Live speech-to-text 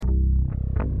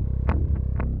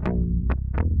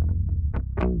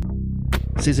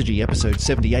Syzygy episode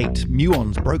 78,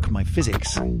 Muons broke my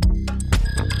physics.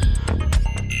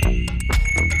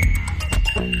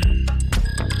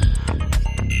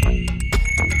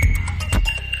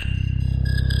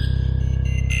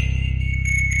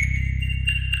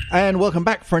 And welcome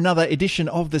back for another edition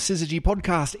of the Syzygy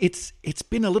podcast. It's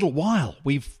been a little while.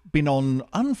 We've been on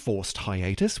unforced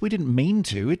hiatus. We didn't mean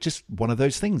to. It's just one of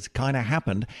those things kind of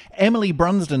happened. Emily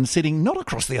Brunsden sitting not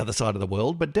across the other side of the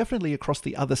world, but definitely across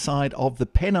the other side of the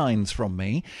Pennines from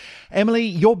me. Emily,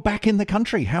 you're back in the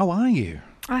country. How are you?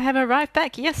 I have arrived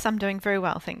back. Yes, I'm doing very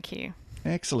well, thank you.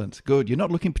 Excellent. Good. You're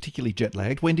not looking particularly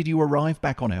jet-lagged. When did you arrive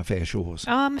back on our fair shores?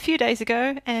 A few days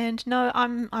ago, and no,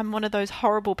 I'm one of those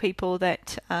horrible people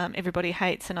that everybody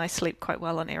hates, and I sleep quite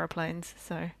well on aeroplanes,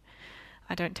 so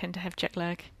I don't tend to have jet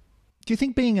lag. Do you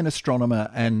think being an astronomer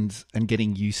and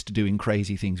getting used to doing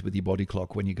crazy things with your body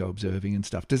clock when you go observing and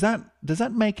stuff, does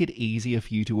that make it easier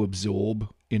for you to absorb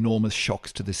enormous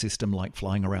shocks to the system like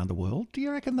flying around the world? Do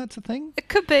you reckon that's a thing? It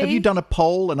could be. Have you done a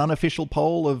poll, an unofficial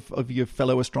poll of your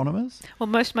fellow astronomers? Well,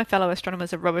 most of my fellow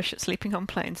astronomers are rubbish at sleeping on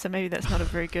planes, so maybe that's not a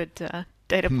very good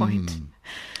data point.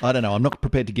 I don't know. I'm not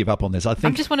prepared to give up on this.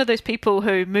 I'm just one of those people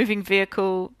who moving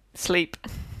vehicle sleep.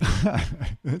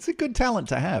 It's a good talent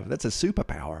to have. That's a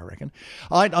superpower, I reckon.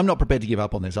 I'm not prepared to give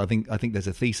up on this. I think there's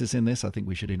a thesis in this. I think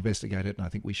we should investigate it, and I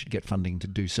think we should get funding to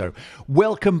do so.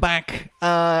 Welcome back,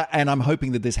 and I'm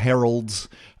hoping that this heralds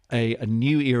a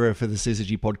new era for the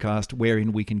Syzygy podcast,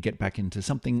 wherein we can get back into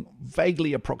something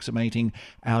vaguely approximating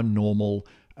our normal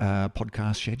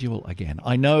podcast schedule again.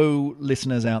 I know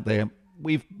listeners out there,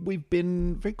 we've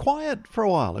been very quiet for a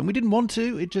while, and we didn't want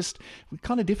to. It was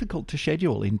kind of difficult to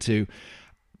schedule into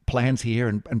plans here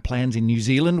and plans in New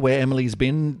Zealand, where Emily's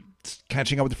been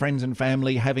catching up with friends and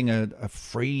family, having a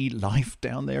free life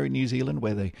down there in New Zealand,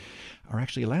 where they are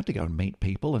actually allowed to go and meet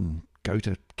people and go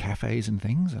to cafes and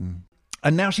things.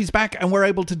 And now she's back, and we're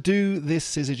able to do this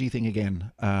Syzygy thing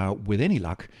again, with any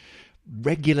luck,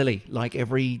 regularly, like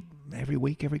every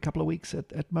week, every couple of weeks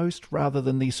at most, rather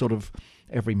than the sort of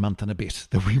every month and a bit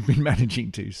that we've been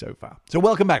managing to so far. So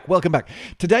welcome back.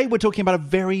 Today we're talking about a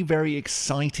very, very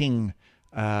exciting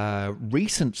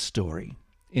recent story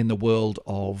in the world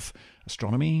of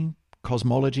astronomy,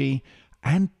 cosmology,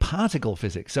 and particle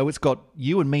physics. So it's got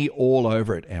you and me all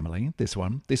over it, Emily, this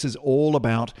one. This is all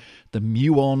about the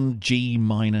Muon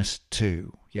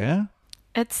G-2, yeah?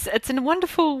 It's a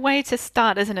wonderful way to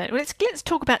start, isn't it? Let's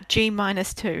talk about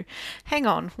G-2. Hang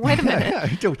on, wait a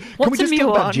minute. Can we just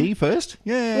talk about G first?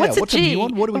 Yeah. What's a G? A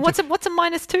muon? What's a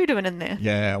 -2 doing in there?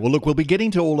 Yeah. Well, look, we'll be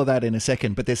getting to all of that in a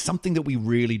second, but there's something that we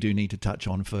really do need to touch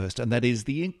on first, and that is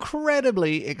the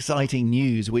incredibly exciting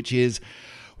news, which is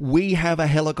we have a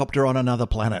helicopter on another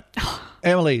planet.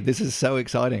 Emily, this is so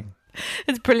exciting.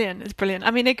 It's brilliant.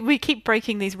 I mean, we keep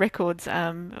breaking these records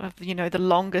of, the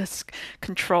longest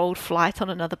controlled flight on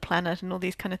another planet and all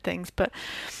these kind of things. But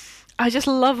I just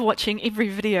love watching every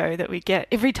video that we get.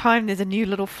 Every time there's a new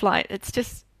little flight,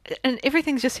 and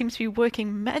everything just seems to be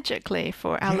working magically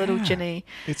for our little Ginny.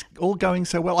 It's all going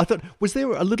so well. I thought, was there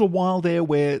a little while there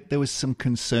where there was some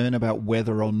concern about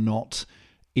whether or not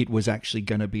it was actually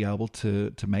going to be able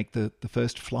to make the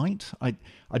first flight? I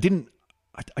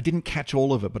didn't catch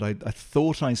all of it, but I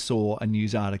thought I saw a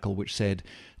news article which said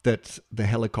that the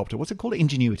helicopter, what's it called?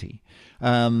 Ingenuity.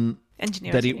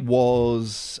 Ingenuity. That it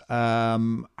was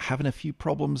having a few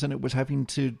problems and it was having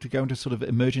to go into sort of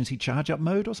emergency charge-up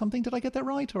mode or something. Did I get that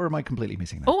right, or am I completely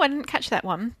missing that? Oh, I didn't catch that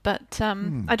one, but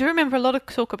I do remember a lot of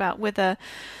talk about whether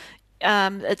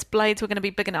its blades were going to be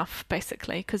big enough,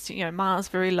 basically, because Mars,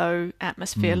 very low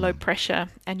atmosphere, low pressure,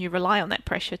 and you rely on that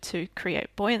pressure to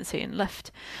create buoyancy and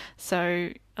lift. So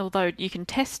although you can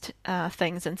test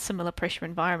things in similar pressure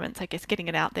environments, I guess getting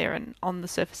it out there and on the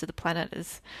surface of the planet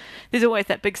there's always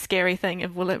that big scary thing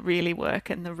of, will it really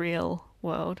work in the real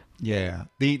world? Yeah,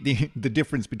 the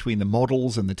difference between the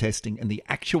models and the testing and the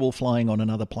actual flying on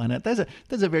another planet, there's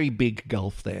a very big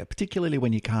gulf there, particularly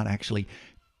when you can't actually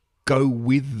go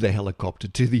with the helicopter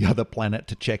to the other planet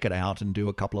to check it out and do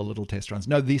a couple of little test runs.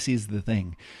 No, this is the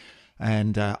thing.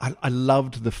 And I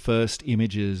loved the first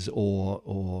images,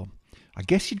 or I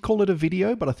guess you'd call it a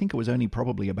video, but I think it was only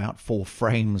probably about 4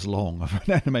 frames long of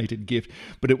an animated GIF.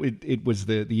 But it was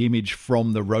the image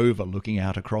from the rover looking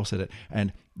out across it.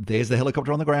 And there's the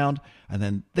helicopter on the ground, and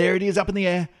then there it is up in the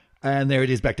air, and there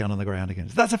it is back down on the ground again.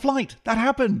 So that's a flight. That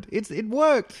happened. It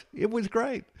worked. It was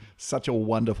great. Such a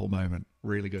wonderful moment.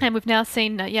 Really good. And we've now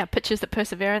seen, pictures that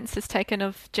Perseverance has taken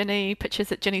of Ginny, pictures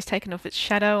that Ginny's taken of its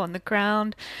shadow on the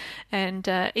ground, and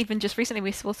even just recently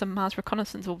we saw some Mars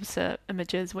Reconnaissance Orbiter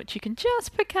images, which you can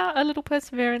just pick out a little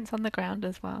Perseverance on the ground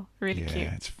as well. Really cute.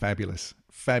 Yeah, it's fabulous.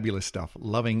 Fabulous stuff.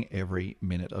 Loving every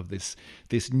minute of this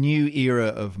new era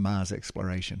of Mars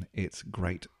exploration. It's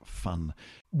great fun.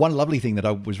 One lovely thing that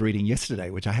I was reading yesterday,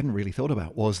 which I hadn't really thought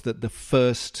about, was that the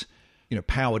first,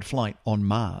 powered flight on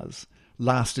Mars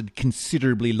lasted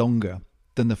considerably longer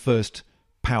than the first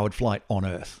powered flight on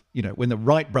Earth. When the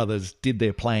Wright brothers did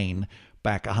their plane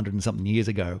back 100 and something years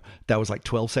ago, that was like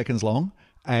 12 seconds long.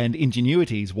 And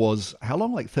Ingenuity's was how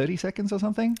long? Like 30 seconds or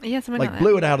something? Yeah, something like that.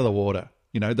 Blew it out of the water.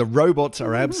 The robots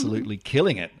are absolutely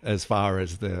killing it as far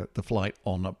as the flight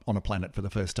on a planet for the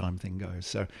first time thing goes.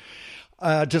 So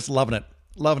just loving it.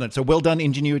 Loving it. So well done,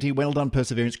 Ingenuity. Well done,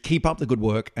 Perseverance. Keep up the good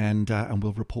work, and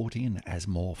we'll report in as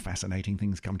more fascinating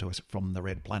things come to us from the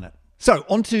Red Planet. So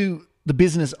on to the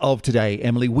business of today,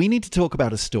 Emily. We need to talk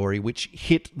about a story which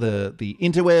hit the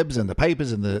interwebs and the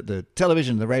papers and the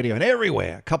television, the radio, and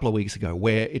everywhere a couple of weeks ago,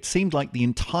 where it seemed like the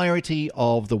entirety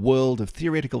of the world of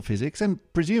theoretical physics, and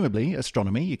presumably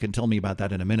astronomy, you can tell me about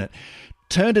that in a minute,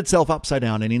 turned itself upside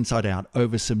down and inside out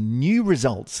over some new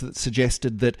results that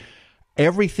suggested that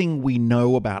everything we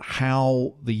know about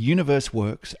how the universe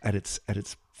works at its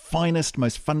finest,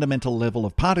 most fundamental level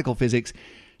of particle physics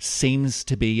seems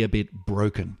to be a bit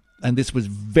broken. And this was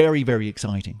very, very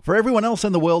exciting. For everyone else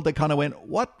in the world, they kind of went,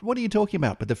 what are you talking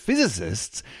about? But the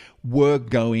physicists were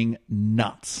going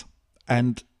nuts.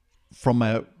 And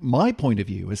from my point of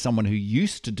view, as someone who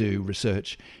used to do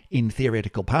research in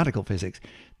theoretical particle physics,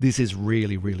 this is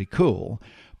really, really cool.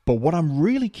 But what I'm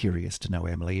really curious to know,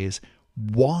 Emily, is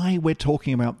why we're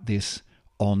talking about this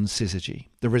on syzygy.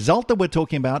 The result that we're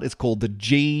talking about is called the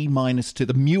G-2,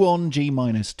 the Muon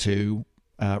G-2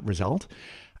 result.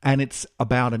 And it's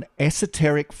about an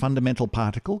esoteric fundamental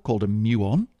particle called a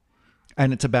muon.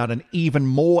 And it's about an even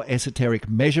more esoteric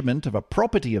measurement of a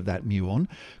property of that muon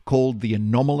called the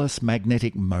anomalous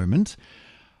magnetic moment.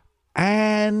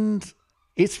 And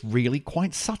it's really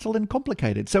quite subtle and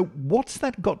complicated. So what's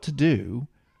that got to do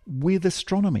with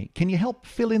astronomy? Can you help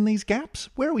fill in these gaps?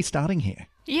 Where are we starting here?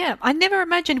 Yeah, I never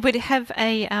imagined we'd have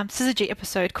a syzygy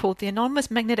episode called The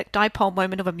Anomalous Magnetic Dipole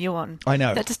Moment of a Muon. I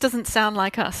know. That just doesn't sound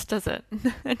like us, does it?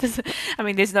 It doesn't, I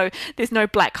mean, there's no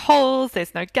black holes,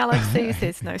 there's no galaxies,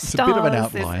 there's no stars. It's a bit of an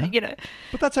outlier.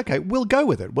 But that's okay. We'll go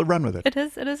with it. We'll run with it. It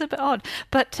is a bit odd.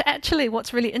 But actually,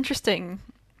 what's really interesting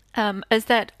is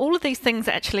that all of these things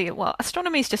actually,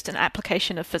 astronomy is just an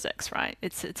application of physics, right?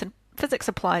 It's an physics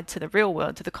applied to the real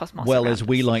world, to the cosmos. Well, as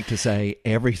we like to say,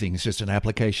 everything's just an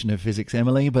application of physics,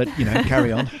 Emily, but,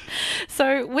 carry on.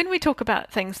 So when we talk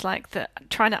about things like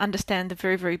trying to understand the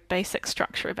very, very basic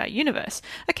structure of our universe,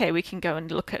 okay, we can go and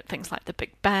look at things like the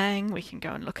Big Bang, we can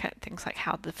go and look at things like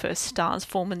how the first stars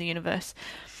form in the universe.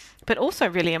 But also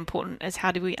really important is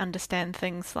how do we understand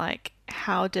things like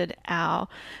how did our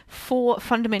 4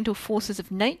 fundamental forces of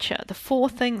nature, the 4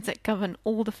 things that govern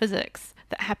all the physics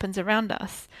that happens around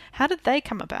us, how did they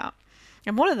come about?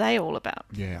 And what are they all about?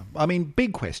 Yeah, I mean,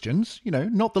 big questions,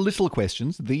 not the little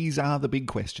questions. These are the big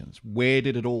questions. Where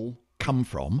did it all come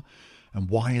from? And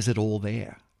why is it all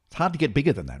there? It's hard to get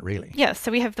bigger than that, really. Yeah,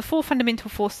 so we have the 4 fundamental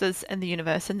forces in the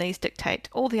universe, and these dictate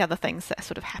all the other things that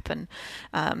sort of happen.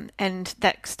 And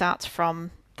that starts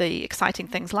from the exciting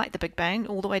things like the Big Bang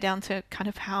all the way down to kind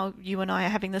of how you and I are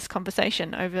having this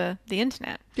conversation over the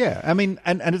internet. Yeah, I mean,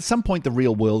 and at some point the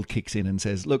real world kicks in and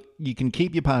says, look, you can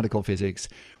keep your particle physics,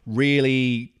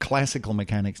 really classical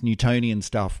mechanics, Newtonian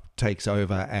stuff takes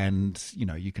over, and,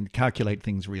 you can calculate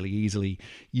things really easily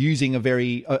using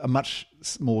a much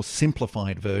more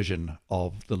simplified version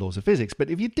of the laws of physics.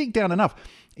 But if you dig down enough,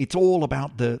 it's all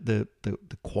about the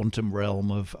quantum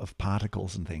realm of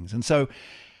particles and things. And so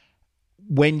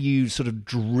when you sort of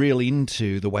drill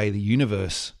into the way the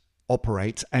universe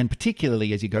operates, and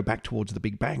particularly as you go back towards the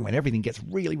Big Bang, when everything gets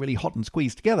really, really hot and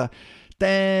squeezed together,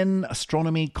 then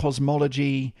astronomy,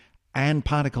 cosmology, and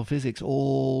particle physics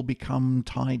all become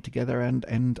tied together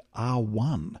and are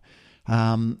one.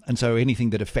 And so anything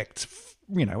that affects,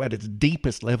 at its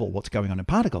deepest level what's going on in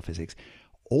particle physics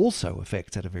also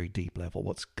affects at a very deep level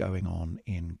what's going on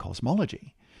in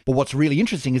cosmology. But what's really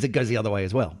interesting is it goes the other way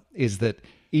as well, is that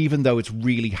even though it's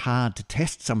really hard to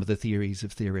test some of the theories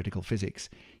of theoretical physics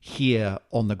here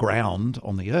on the ground,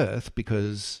 on the Earth,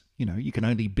 because, you can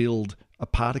only build a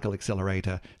particle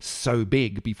accelerator so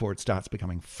big before it starts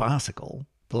becoming farcical.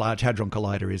 The Large Hadron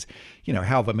Collider is,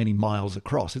 however many miles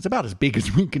across. It's about as big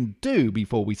as we can do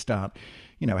before we start,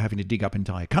 having to dig up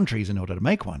entire countries in order to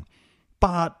make one.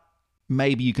 But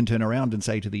maybe you can turn around and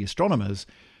say to the astronomers,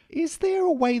 Is there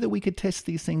a way that we could test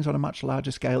these things on a much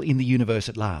larger scale in the universe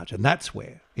at large? And that's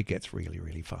where it gets really,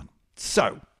 really fun.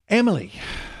 So, Emily,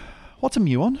 what's a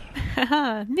muon?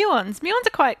 Muons. Muons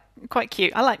are quite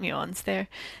cute. I like muons. They're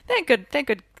good. They're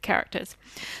good characters.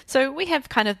 So we have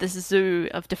kind of this zoo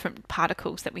of different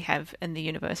particles that we have in the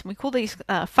universe, and we call these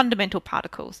fundamental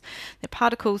particles. They're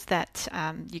particles that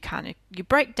you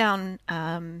break down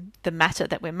the matter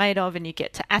that we're made of, and you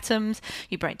get to atoms.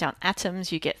 You break down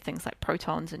atoms, you get things like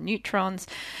protons and neutrons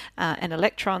and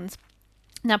electrons.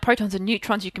 Now, protons and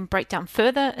neutrons you can break down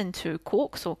further into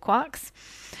quarks or quarks.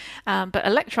 But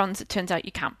electrons, it turns out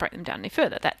you can't break them down any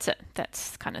further. That's it.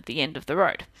 That's kind of the end of the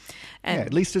road. And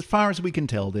at least as far as we can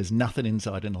tell, there's nothing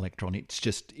inside an electron. It's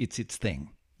its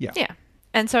thing. Yeah. Yeah.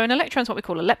 And so an electron is what we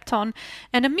call a lepton.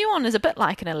 And a muon is a bit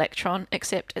like an electron,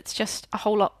 except it's just a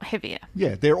whole lot heavier.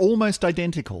 Yeah, they're almost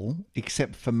identical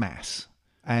except for mass.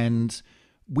 And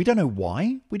we don't know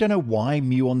why. We don't know why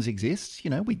muons exist.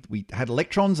 We had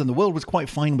electrons and the world was quite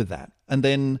fine with that. And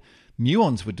then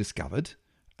muons were discovered.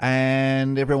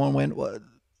 And everyone went,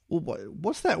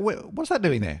 what's that? What's that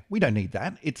doing there? We don't need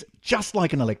that. It's just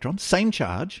like an electron, same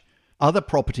charge, other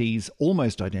properties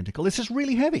almost identical. It's just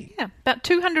really heavy. Yeah, about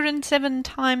 207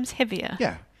 times heavier.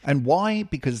 Yeah. And why?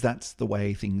 Because that's the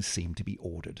way things seem to be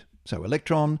ordered. So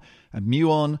electron, a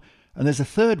muon, and there's a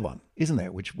third one, isn't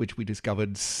there, which we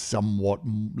discovered somewhat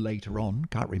later on,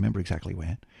 can't remember exactly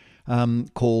where,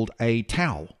 called a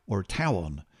tau or a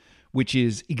tauon, which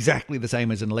is exactly the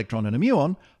same as an electron and a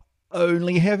muon,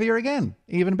 only heavier again,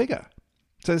 even bigger.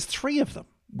 So there's three of them,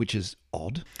 which is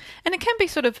odd. And it can be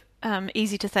sort of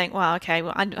easy to think, well, okay,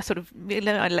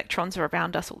 electrons are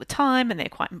around us all the time and they're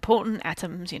quite important.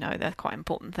 Atoms, they're quite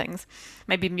important things.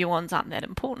 Maybe muons aren't that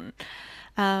important.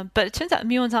 But it turns out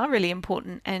muons are really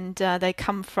important, and they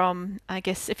come from, I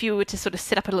guess, if you were to sort of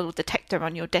set up a little detector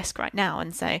on your desk right now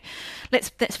and say,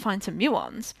 let's find some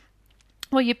muons.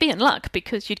 Well, you'd be in luck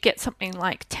because you'd get something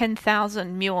like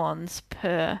 10,000 muons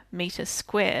per meter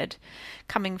squared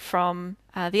coming from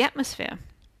the atmosphere.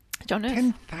 John Earth.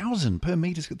 10,000 per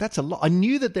meter squared. That's a lot. I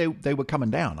knew that they were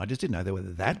coming down. I just didn't know there were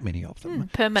that many of them.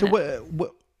 Per minute.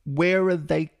 So where are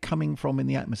they coming from in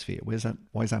the atmosphere? Why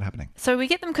is that happening? So we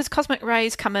get them because cosmic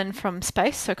rays come in from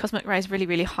space. So cosmic rays, really,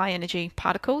 really high energy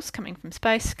particles coming from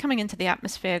space, coming into the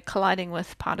atmosphere, colliding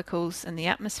with particles in the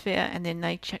atmosphere, and then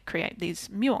they create these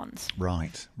muons.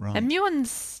 Right. And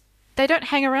muons, they don't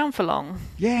hang around for long.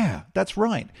 Yeah, that's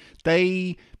right.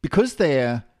 Because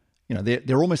they're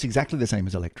almost exactly the same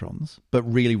as electrons, but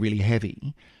really, really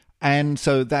heavy. And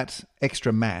so that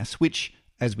extra mass, which,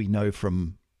 as we know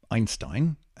from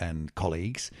Einstein and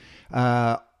colleagues,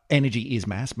 energy is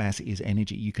mass is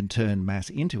energy. You can turn mass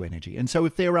into energy. And so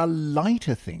if there are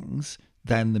lighter things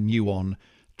than the muon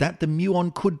that the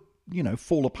muon could,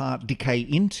 fall apart, decay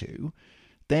into,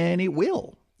 then it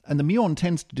will. And the muon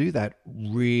tends to do that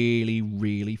really,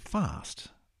 really fast.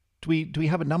 Do we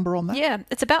have a number on that? Yeah,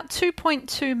 it's about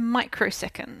 2.2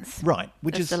 microseconds. Right,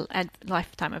 which is the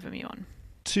lifetime of a muon.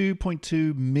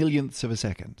 2.2 millionths of a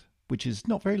second, which is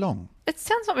not very long. It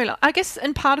sounds not very long. I guess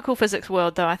in particle physics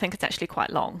world, though, I think it's actually quite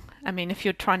long. I mean, if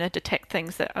you're trying to detect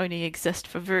things that only exist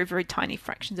for very, very tiny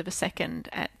fractions of a second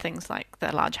at things like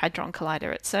the Large Hadron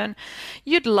Collider at CERN,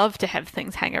 you'd love to have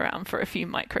things hang around for a few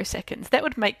microseconds. That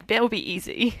would be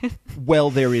easy. Well,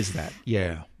 there is that,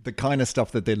 yeah. The kind of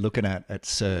stuff that they're looking at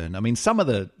CERN. I mean, some of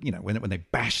the, when they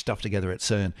bash stuff together at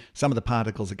CERN, some of the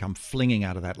particles that come flinging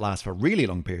out of that last for really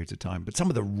long periods of time. But some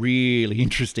of the really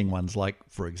interesting ones, like,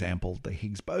 for example, the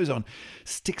Higgs boson,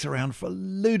 sticks around for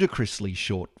ludicrously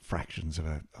short fractions of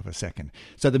a second.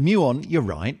 So the muon, you're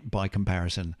right, by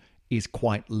comparison, is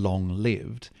quite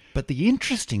long-lived. But the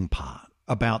interesting part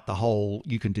about the whole,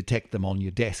 you can detect them on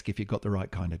your desk if you've got the right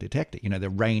kind of detector,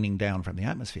 they're raining down from the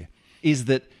atmosphere, is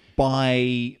that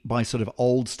by sort of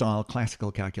old-style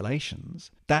classical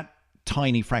calculations, that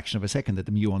tiny fraction of a second that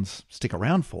the muons stick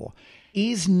around for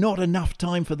is not enough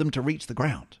time for them to reach the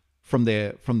ground from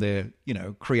their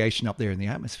creation up there in the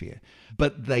atmosphere.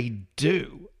 But they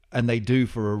do, and they do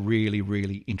for a really,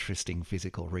 really interesting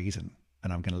physical reason.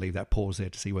 And I'm going to leave that pause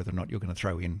there to see whether or not you're going to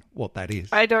throw in what that is.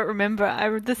 I don't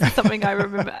remember. This is something I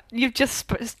remember. You've just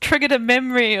triggered a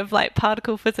memory of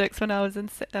particle physics when I was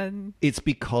in... It's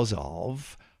because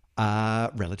of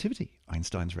relativity,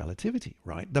 Einstein's relativity,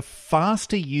 right? The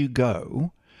faster you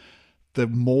go, the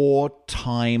more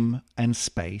time and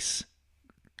space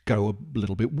go a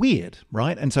little bit weird,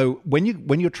 right? And so when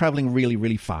you're traveling really,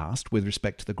 really fast with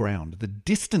respect to the ground, the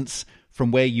distance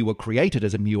from where you were created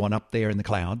as a muon up there in the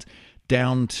clouds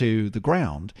down to the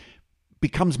ground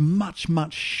becomes much,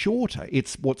 much shorter.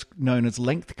 It's what's known as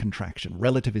length contraction,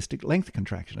 relativistic length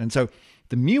contraction. And so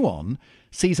the muon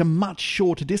sees a much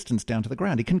shorter distance down to the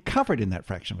ground. It can cover it in that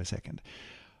fraction of a second.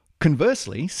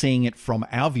 Conversely, seeing it from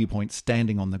our viewpoint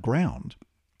standing on the ground,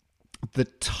 the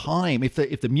time, if the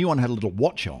muon had a little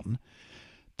watch on,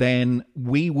 then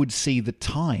we would see the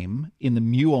time in the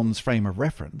muon's frame of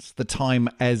reference, the time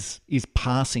as is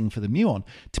passing for the muon,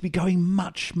 to be going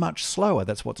much, much slower.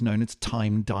 That's what's known as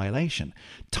time dilation.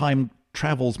 Time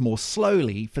travels more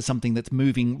slowly for something that's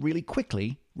moving really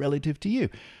quickly relative to you.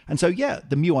 And so, yeah,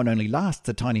 the muon only lasts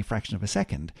a tiny fraction of a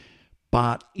second,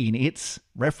 but in its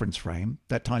reference frame,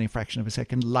 that tiny fraction of a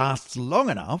second lasts long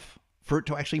enough for it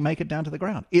to actually make it down to the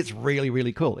ground. It's really,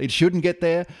 really cool. It shouldn't get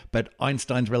there, but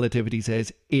Einstein's relativity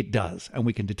says it does, and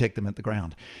we can detect them at the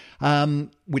ground,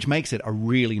 which makes it a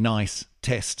really nice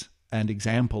test and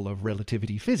example of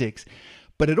relativity physics.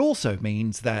 But it also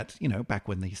means that, back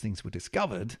when these things were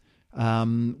discovered,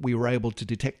 we were able to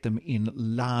detect them in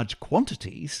large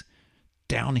quantities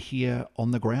down here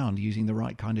on the ground using the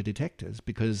right kind of detectors,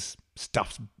 because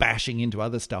stuff's bashing into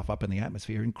other stuff up in the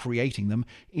atmosphere and creating them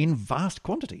in vast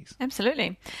quantities.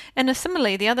 Absolutely. And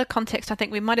similarly, the other context I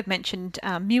think we might have mentioned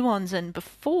muons in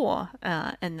before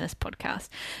in this podcast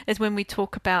is when we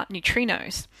talk about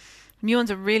neutrinos.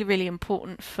 Muons are really, really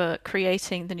important for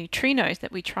creating the neutrinos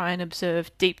that we try and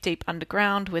observe deep, deep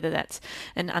underground, whether that's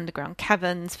in underground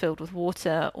caverns filled with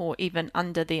water or even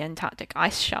under the Antarctic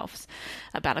ice shelves,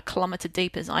 about 1 kilometre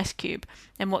deep as ice cube.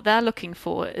 And what they're looking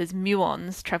for is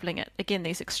muons travelling at, again,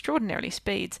 these extraordinary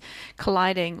speeds,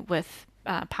 colliding with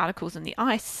particles in the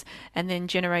ice and then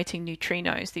generating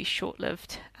neutrinos, these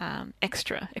short-lived,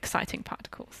 extra exciting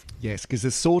particles. Yes, because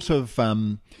there's sort of...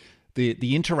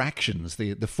 The interactions,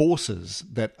 the forces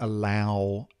that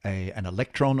allow an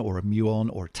electron or a muon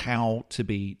or a tau to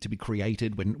be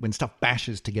created when stuff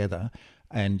bashes together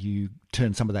and you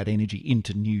turn some of that energy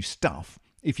into new stuff.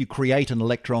 If you create an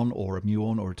electron or a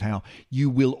muon or a tau, you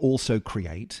will also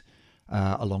create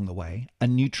along the way a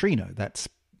neutrino.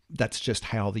 That's just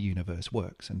how the universe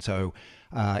works. And so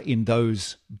in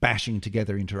those bashing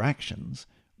together interactions,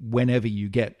 whenever you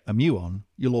get a muon,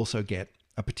 you'll also get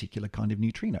a particular kind of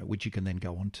neutrino, which you can then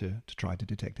go on to try to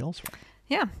detect elsewhere.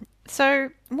 Yeah. So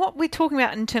what we're talking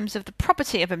about in terms of the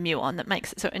property of a muon that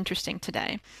makes it so interesting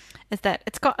today is that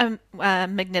it's got a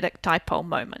magnetic dipole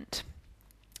moment.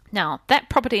 Now, that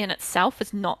property in itself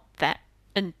is not that,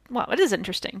 it is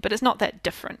interesting, but it's not that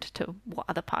different to what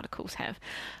other particles have.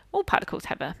 All particles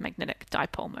have a magnetic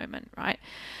dipole moment, right?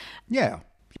 Yeah.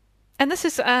 And this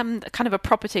is kind of a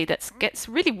property that gets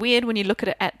really weird when you look at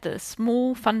it at the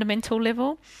small fundamental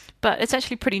level, but it's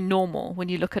actually pretty normal when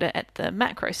you look at it at the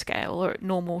macro scale or at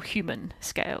normal human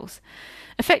scales.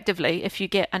 Effectively, if you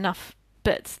get enough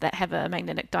bits that have a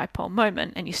magnetic dipole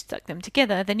moment and you stick them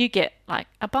together, then you get like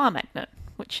a bar magnet,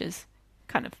 which is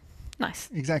kind of nice.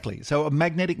 Exactly. So a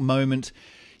magnetic moment,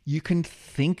 you can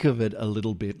think of it a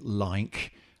little bit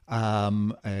like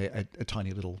a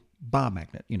tiny little bar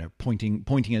magnet,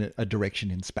 pointing in a direction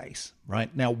in space,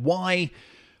 right? Now, why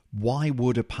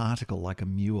would a particle like a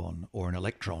muon or an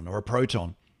electron or a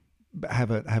proton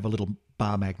have a little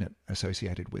bar magnet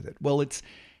associated with it? Well,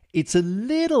 it's a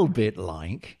little bit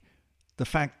like the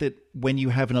fact that when you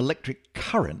have an electric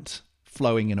current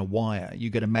flowing in a wire,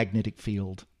 you get a magnetic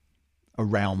field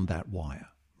around that wire,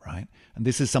 right? And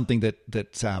this is something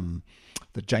that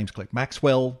James Clerk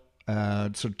Maxwell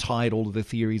sort of tied all of the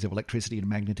theories of electricity and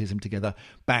magnetism together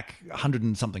back 100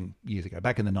 and something years ago,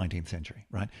 back in the 19th century,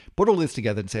 right? Put all this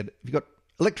together and said, if you've got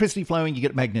electricity flowing, you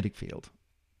get a magnetic field.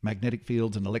 Magnetic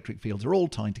fields and electric fields are all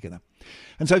tied together.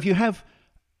 And so if you have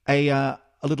a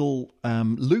little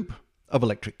loop of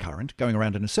electric current going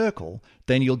around in a circle,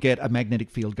 then you'll get a magnetic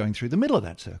field going through the middle of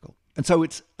that circle. And so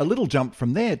it's a little jump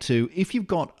from there to if you've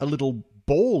got a little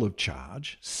ball of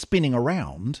charge spinning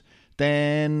around,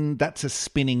 then that's a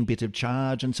spinning bit of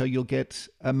charge, and so you'll get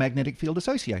a magnetic field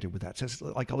associated with that. So it's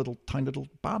like a tiny little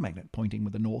bar magnet pointing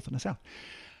with a north and a south.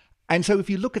 And so if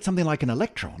you look at something like an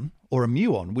electron or a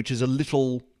muon, which is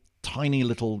a tiny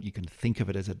little, you can think of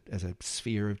it as a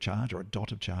sphere of charge or a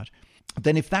dot of charge,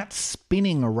 then if that's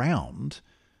spinning around,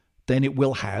 then it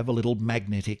will have a little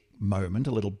magnetic moment,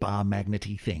 a little bar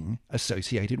magnety thing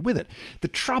associated with it. The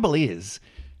trouble is,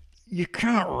 you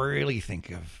can't really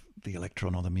think of the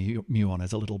electron or the muon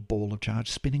as a little ball of charge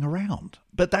spinning around.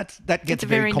 But that gets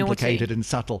very complicated and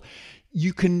subtle.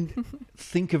 You can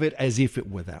think of it as if it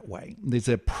were that way. There's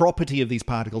a property of these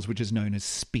particles which is known as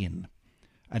spin.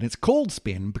 And it's called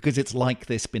spin because it's like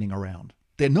they're spinning around.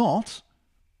 They're not,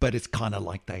 but it's kind of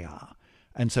like they are.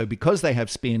 And so because they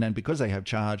have spin and because they have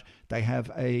charge, they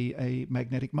have a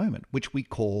magnetic moment, which we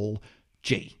call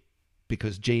G,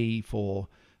 because G for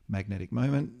magnetic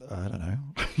moment, I don't know.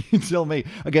 You tell me.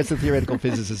 I guess the theoretical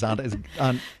physicists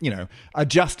are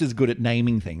just as good at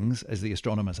naming things as the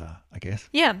astronomers are, I guess.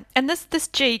 Yeah, and this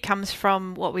G comes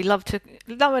from what we love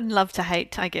and love to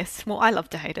hate, I guess. Well, I love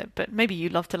to hate it, but maybe you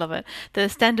love to love it. The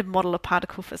Standard Model of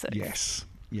Particle Physics.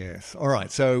 Yes. All right.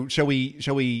 So shall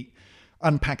we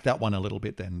unpack that one a little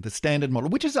bit then? The Standard Model,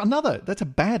 which is that's a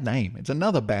bad name. It's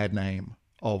another bad name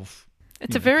of.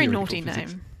 It's a very theoretical naughty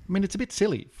physics. name. I mean, it's a bit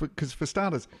silly because for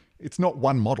starters, it's not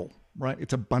one model, right?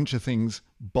 It's a bunch of things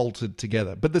bolted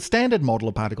together. But the Standard Model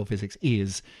of Particle Physics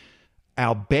is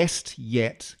our best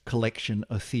yet collection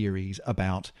of theories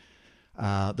about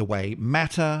the way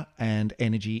matter and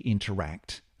energy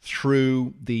interact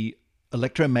through the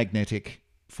electromagnetic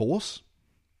force,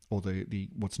 or the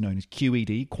what's known as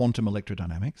QED, quantum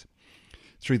electrodynamics,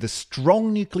 through the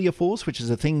strong nuclear force, which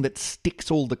is a thing that sticks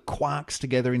all the quarks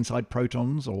together inside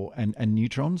protons and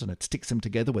neutrons, and it sticks them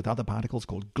together with other particles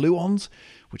called gluons,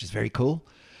 which is very cool.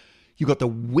 You've got the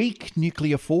weak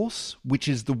nuclear force, which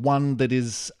is the one that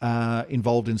is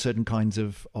involved in certain kinds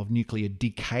of nuclear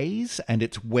decays, and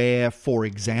it's where, for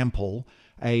example,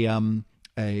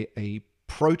 a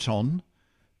proton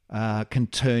can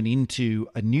turn into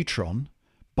a neutron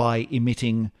by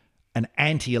emitting an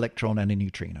anti-electron and a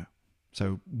neutrino.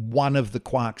 So one of the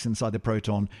quarks inside the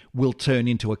proton will turn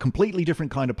into a completely different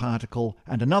kind of particle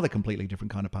and another completely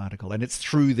different kind of particle. And it's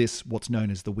through this, what's known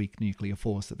as the weak nuclear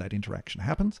force, that interaction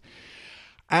happens.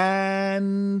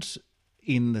 And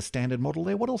in the Standard Model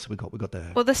there, what else have we got?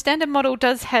 Well, the Standard Model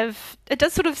does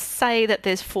sort of say that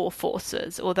there's four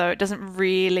forces, although it doesn't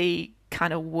really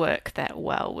kind of work that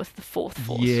well with the fourth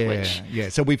force. Yeah.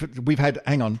 So we've had,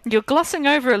 hang on. You're glossing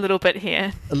over a little bit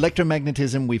here.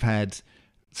 Electromagnetism, we've had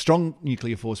strong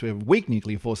nuclear force, we have weak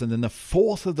nuclear force, and then the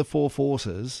fourth of the four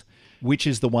forces, which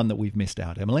is the one that we've missed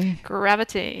out, Emily?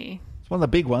 Gravity. It's one of the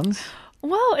big ones.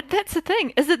 Well, that's the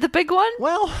thing. Is it the big one?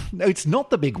 Well, no, it's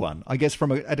not the big one. I guess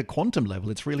at a quantum level,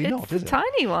 it's really not, is it? It's a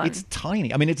tiny one. It's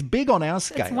tiny. I mean, it's big on our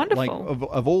scale. It's wonderful. Like,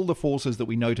 of all the forces that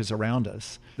we notice around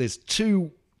us, there's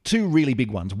two really big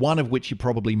ones, one of which you're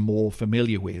probably more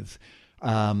familiar with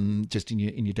just in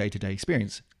your day-to-day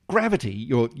experience. Gravity,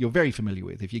 you're very familiar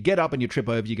with. If you get up and you trip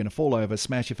over, you're going to fall over,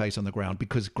 smash your face on the ground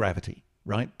because gravity,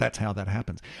 right? That's how that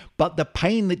happens. But the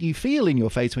pain that you feel in your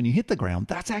face when you hit the ground,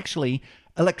 that's actually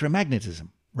electromagnetism,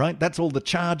 right? That's all the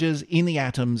charges in the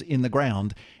atoms in the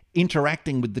ground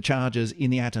interacting with the charges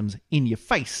in the atoms in your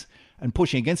face and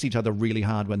pushing against each other really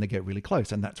hard when they get really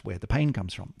close. And that's where the pain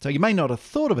comes from. So you may not have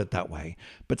thought of it that way,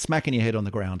 but smacking your head on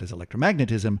the ground is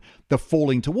electromagnetism. The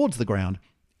falling towards the ground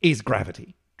is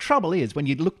gravity. Trouble is, when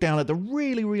you look down at the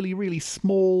really, really, really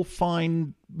small,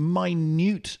 fine,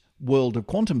 minute world of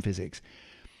quantum physics,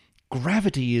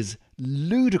 gravity is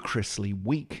ludicrously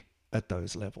weak at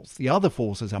those levels. The other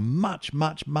forces are much,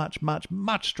 much, much, much,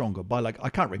 much stronger by, like,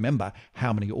 I can't remember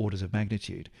how many orders of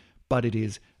magnitude, but it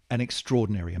is an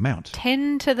extraordinary amount.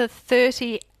 10 to the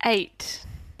 38.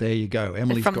 There you go.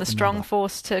 Emily's from got the strong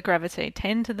force to gravity,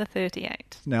 10 to the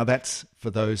 38. Now that's,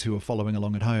 for those who are following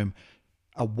along at home,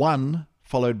 a 1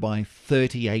 followed by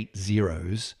 38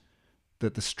 zeros,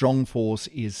 that the strong force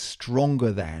is stronger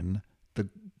than the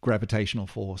gravitational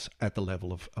force at the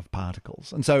level of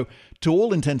particles. And so, to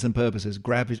all intents and purposes,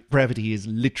 gravity is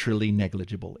literally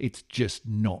negligible. It's just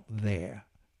not there,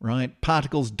 right?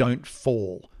 Particles don't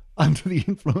fall under the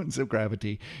influence of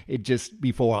gravity. It just,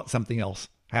 before something else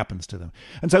happens to them.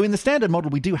 And so in the Standard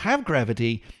Model, we do have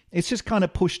gravity. It's just kind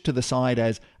of pushed to the side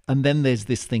and then there's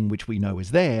this thing which we know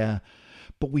is there,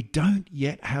 but we don't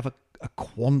yet have a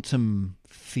quantum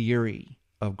theory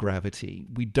of gravity.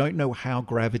 We don't know how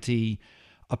gravity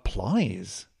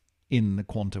applies in the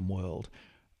quantum world.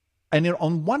 And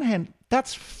on one hand,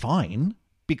 that's fine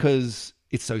because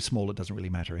it's so small it doesn't really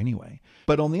matter anyway.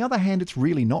 But on the other hand, it's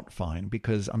really not fine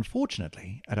because,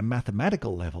 unfortunately, at a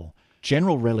mathematical level,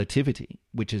 general relativity,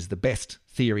 which is the best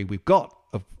theory we've got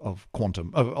of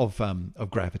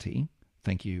gravity,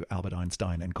 thank you, Albert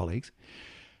Einstein and colleagues,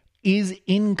 is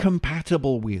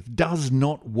incompatible with, does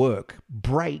not work,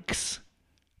 breaks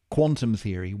quantum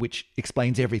theory, which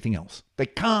explains everything else. They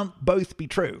can't both be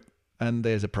true. And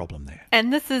there's a problem there.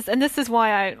 And this is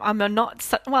why I'm not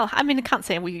well. I mean, I can't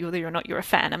say whether or not you're a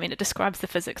fan. I mean, it describes the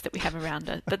physics that we have around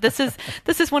it. But this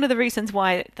is one of the reasons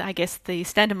why I guess the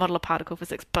Standard Model of Particle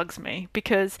Physics bugs me,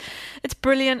 because it's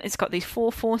brilliant. It's got these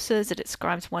four forces. It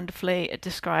describes wonderfully. It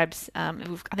describes. I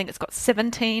think it's got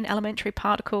 17 elementary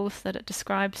particles that it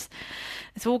describes.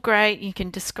 It's all great. You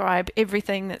can describe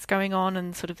everything that's going on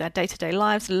in sort of our day-to-day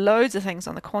lives. Loads of things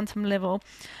on the quantum level,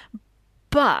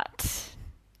 but.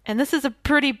 And this is a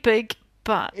pretty big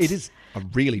but. It is. A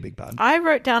really big bug. I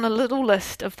wrote down a little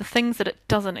list of the things that it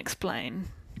doesn't explain.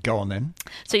 Go on then.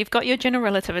 So you've got your general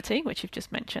relativity, which you've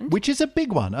just mentioned. Which is a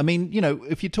big one. I mean,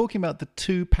 if you're talking about the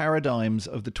two paradigms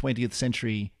of the 20th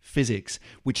century physics,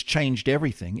 which changed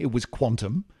everything, it was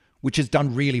quantum, which has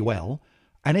done really well,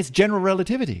 and it's general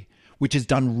relativity, which has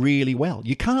done really well.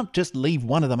 You can't just leave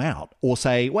one of them out or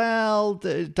say, well,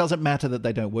 it doesn't matter that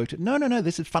they don't work. No,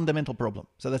 this is a fundamental problem.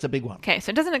 So that's a big one. Okay,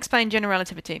 so it doesn't explain general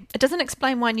relativity. It doesn't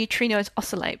explain why neutrinos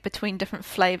oscillate between different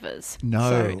flavors. No.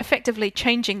 So effectively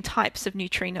changing types of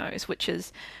neutrinos, which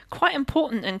is quite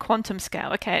important in quantum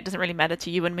scale. Okay, it doesn't really matter to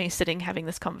you and me sitting having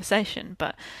this conversation,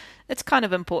 but it's kind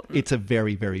of important. It's a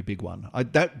very, very big one.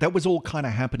 That was all kind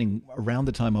of happening around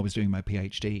the time I was doing my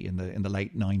PhD in the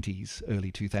late 90s, early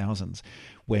 2000s,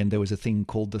 when there was a thing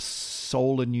called the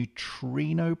solar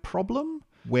neutrino problem,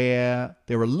 where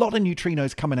there were a lot of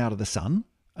neutrinos coming out of the sun,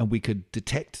 and we could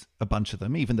detect a bunch of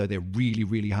them, even though they're really,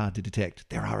 really hard to detect.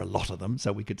 There are a lot of them,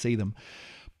 so we could see them.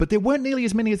 But there weren't nearly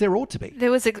as many as there ought to be. There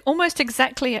was almost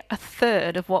exactly a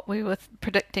third of what we were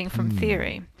predicting from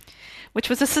theory, which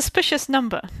was a suspicious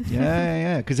number.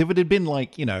 Yeah. Because if it had been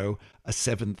like, a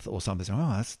seventh or something,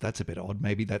 that's a bit odd.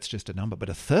 Maybe that's just a number. But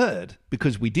a third,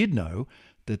 because we did know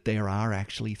that there are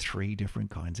actually 3 different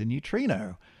kinds of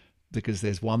neutrino. Because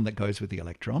there's one that goes with the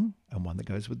electron, and one that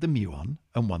goes with the muon,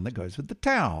 and one that goes with the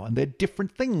tau. And they're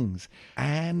different things.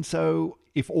 And so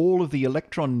if all of the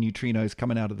electron neutrinos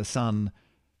coming out of the sun,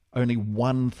 only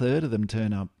 1/3 of them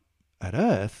turn up at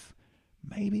Earth,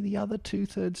 maybe the other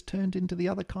 2/3 turned into the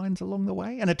other kinds along the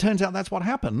way. And it turns out that's what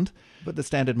happened, but the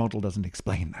standard model doesn't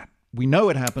explain that. We know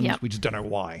it happened, We just don't know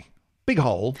why. Big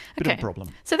hole, bit of a problem.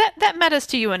 So that matters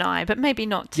to you and I, but maybe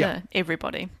not to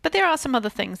everybody. But there are some other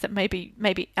things that maybe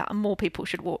more people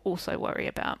should also worry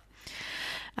about.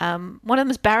 One of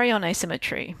them is baryon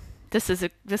asymmetry. This is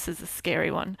a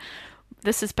scary one.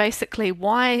 This is basically,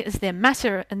 why is there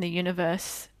matter in the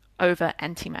universe over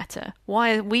antimatter?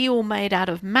 Why are we all made out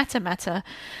of matter,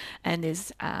 and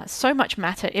there's so much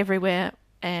matter everywhere?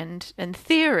 And in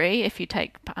theory, if you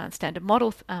take standard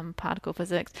model particle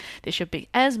physics, there should be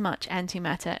as much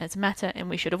antimatter as matter, and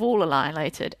we should have all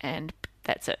annihilated, and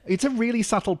that's it. It's a really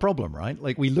subtle problem, right?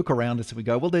 Like, we look around us and we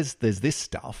go, well, there's this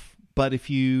stuff, but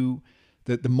the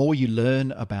more you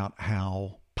learn about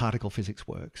how particle physics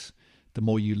works, the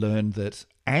more you learn that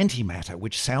antimatter,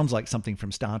 which sounds like something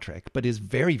from Star Trek, but is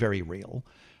very, very real,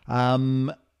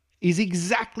 is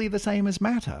exactly the same as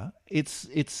matter. It's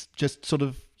just sort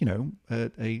of,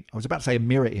 I was about to say a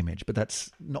mirror image, but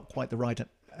that's not quite the right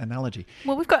analogy.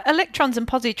 Well, we've got electrons and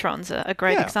positrons are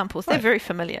great examples. They're very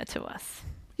familiar to us.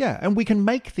 Yeah, and we can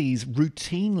make these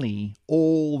routinely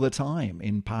all the time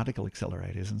in particle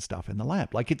accelerators and stuff in the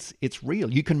lab. Like, it's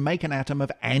real. You can make an atom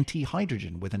of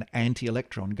anti-hydrogen with an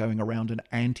anti-electron going around an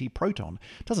anti-proton.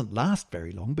 It doesn't last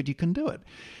very long, but you can do it.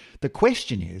 The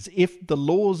question is, if the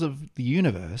laws of the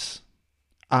universe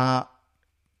are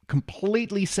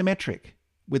completely symmetric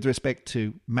with respect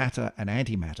to matter and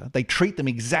antimatter, they treat them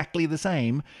exactly the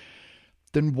same,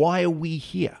 then why are we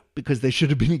here? Because there should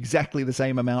have been exactly the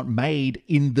same amount made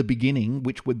in the beginning,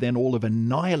 which would then all have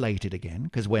annihilated again,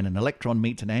 because when an electron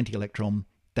meets an anti-electron,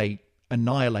 they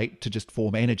annihilate to just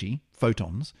form energy,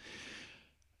 photons.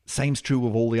 Same's true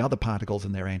of all the other particles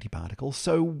and their antiparticles.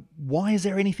 So why is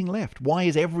there anything left? Why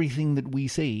is everything that we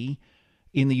see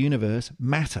in the universe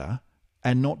matter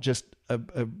and not just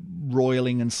a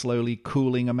roiling and slowly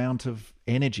cooling amount of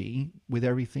energy with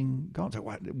everything gone?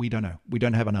 So we don't know. We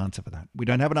don't have an answer for that. We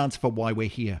don't have an answer for why we're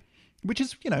here, which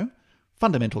is,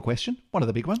 fundamental question, one of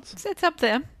the big ones. It's up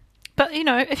there. But,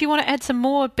 if you want to add some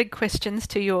more big questions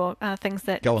to your things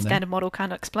that standard model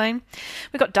can't explain,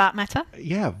 we've got dark matter.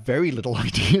 Yeah, very little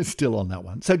ideas still on that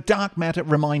one. So dark matter,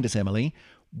 remind us, Emily,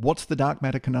 what's the dark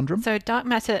matter conundrum? So dark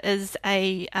matter is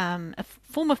a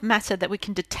form of matter that we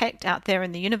can detect out there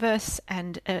in the universe,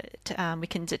 and we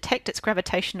can detect its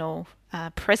gravitational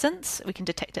presence. We can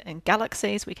detect it in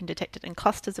galaxies. We can detect it in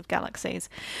clusters of galaxies.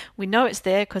 We know it's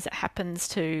there because it happens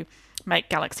to make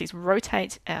galaxies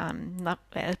rotate at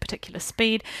a particular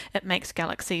speed. It makes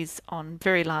galaxies on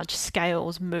very large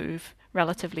scales move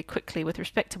relatively quickly with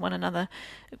respect to one another.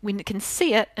 We can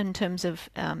see it in terms of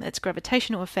its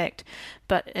gravitational effect,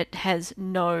 but it has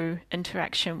no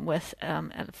interaction with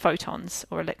photons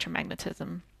or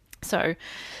electromagnetism. So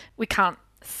we can't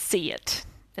see it.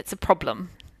 It's a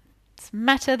problem. It's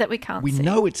matter that we can't see. We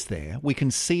know it's there. We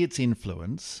can see its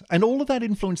influence. And all of that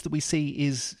influence that we see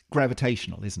is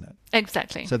gravitational, isn't it?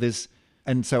 Exactly.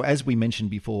 So as we mentioned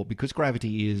before, because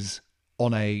gravity is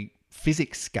on a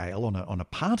physics scale, on a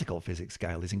particle physics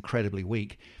scale, is incredibly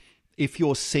weak, if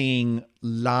you're seeing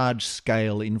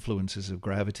large-scale influences of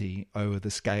gravity over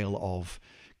the scale of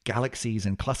galaxies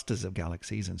and clusters of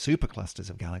galaxies and superclusters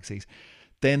of galaxies,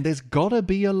 then there's got to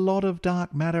be a lot of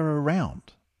dark matter around.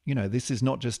 This is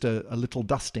not just a little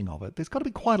dusting of it. There's got to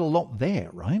be quite a lot there,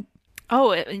 right?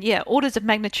 Oh, yeah, orders of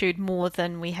magnitude more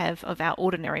than we have of our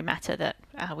ordinary matter that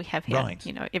we have here,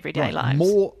 Right. Everyday lives.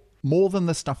 More than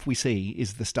the stuff we see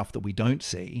is the stuff that we don't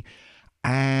see.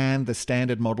 And the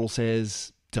standard model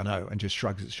says, don't know, and just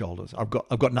shrugs its shoulders. I've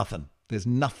got nothing. There's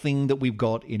nothing that we've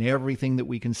got in everything that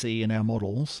we can see in our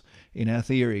models, in our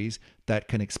theories, that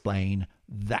can explain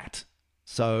that.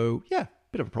 So, yeah,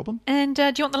 bit of a problem. And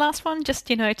do you want the last one, just,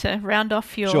 to round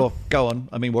off your... Sure, go on.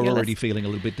 I mean, we're already list. feeling a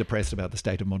little bit depressed about the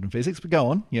state of modern physics, but go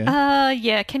on, yeah.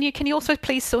 Yeah, can you also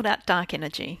please sort out dark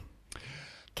energy?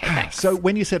 Okay, thanks. So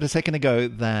when you said a second ago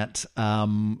that,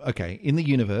 in the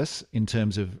universe, in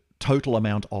terms of total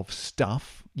amount of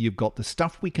stuff, you've got the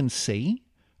stuff we can see,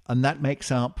 and that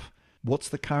makes up, what's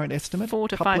the current estimate? 4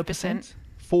 to 5%.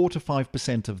 4 to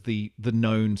 5% of the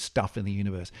known stuff in the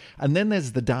universe. And then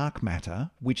there's the dark matter,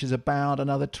 which is about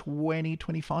another 20,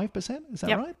 25%. Is that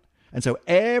Yep. right? And so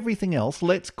everything else,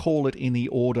 let's call it in the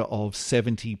order of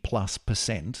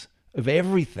 70+% of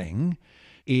everything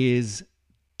is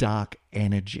dark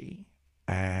energy.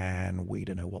 And we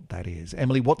don't know what that is.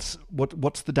 Emily, what's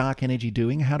the dark energy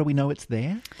doing? How do we know it's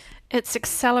there? It's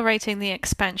accelerating the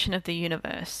expansion of the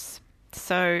universe.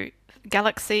 So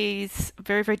galaxies,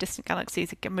 very, very distant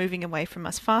galaxies, are moving away from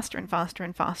us faster and faster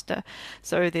and faster.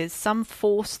 So there's some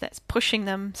force that's pushing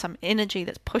them, some energy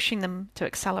that's pushing them to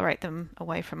accelerate them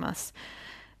away from us.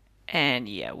 And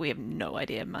yeah, we have no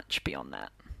idea much beyond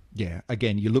that. Yeah,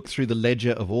 again, you look through the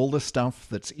ledger of all the stuff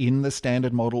that's in the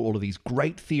standard model, all of these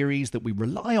great theories that we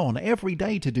rely on every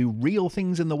day to do real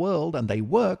things in the world, and they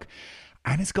work,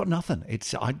 and it's got nothing.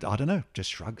 It's, I don't know,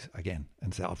 just shrugs again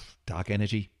and says, dark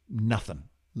energy, nothing.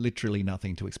 Literally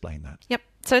nothing to explain that. Yep.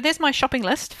 So there's my shopping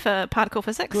list for particle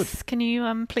physics. Good. Can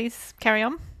you please carry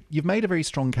on? You've made a very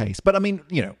strong case. But I mean,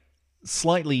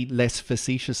 slightly less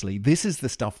facetiously, this is the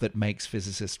stuff that makes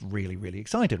physicists really, really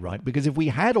excited, right? Because if we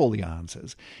had all the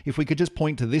answers, if we could just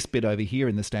point to this bit over here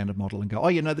in the standard model and go,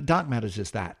 the dark matter's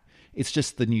just that. It's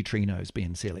just the neutrinos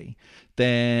being silly,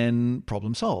 then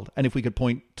problem solved. And if we could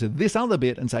point to this other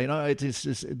bit and say, no, it's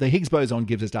just the Higgs boson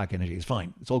gives us dark energy, it's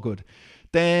fine, it's all good,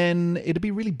 then it'd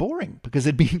be really boring because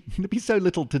it'd be so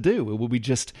little to do. It would be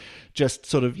just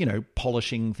sort of,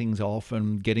 polishing things off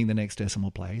and getting the next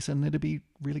decimal place, and it'd be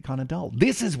really kind of dull.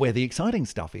 This is where the exciting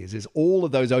stuff is all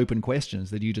of those open questions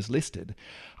that you just listed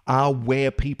are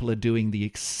where people are doing the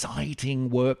exciting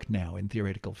work now in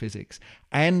theoretical physics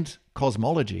and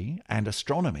cosmology and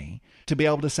astronomy to be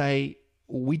able to say,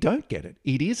 we don't get it.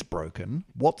 It is broken.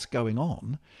 What's going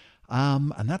on?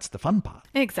 And that's the fun part.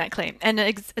 Exactly. And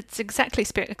it's exactly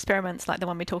experiments like the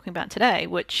one we're talking about today,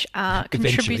 which are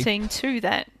contributing to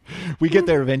that. We get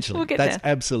there eventually. We'll get That's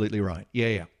there. absolutely right.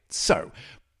 Yeah. So,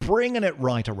 bringing it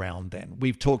right around then,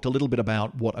 we've talked a little bit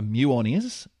about what a muon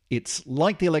is. It's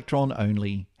like the electron,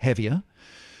 only heavier.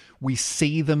 We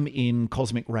see them in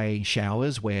cosmic ray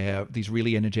showers where these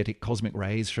really energetic cosmic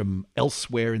rays from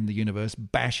elsewhere in the universe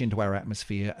bash into our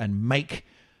atmosphere and make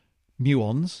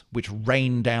muons, which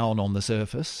rain down on the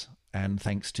surface, and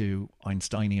thanks to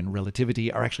Einsteinian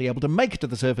relativity, are actually able to make it to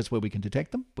the surface where we can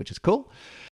detect them, which is cool.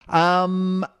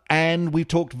 And we've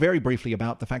talked very briefly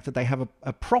about the fact that they have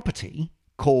a property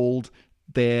called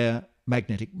their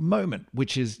magnetic moment,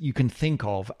 which is you can think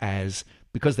of as,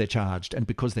 because they're charged and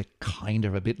because they're kind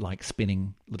of a bit like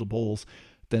spinning little balls,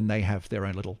 then they have their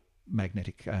own little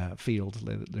magnetic field,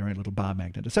 their own little bar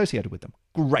magnet associated with them.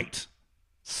 Great.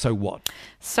 So what?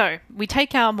 So we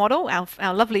take our model,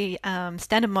 our lovely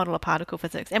standard model of particle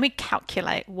physics, and we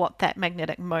calculate what that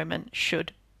magnetic moment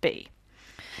should be.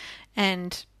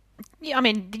 And yeah, I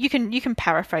mean, you can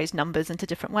paraphrase numbers into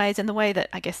different ways, and the way that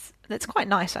I guess that's quite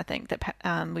nice, I think,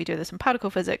 that we do this in particle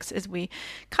physics is we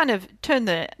kind of turn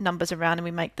the numbers around and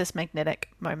we make this magnetic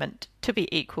moment to be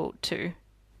equal to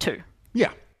 2.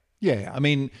 Yeah. I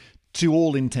mean, to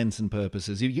all intents and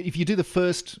purposes, if you do the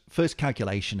first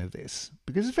calculation of this,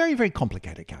 because it's very, very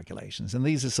complicated calculations, and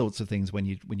these are sorts of things when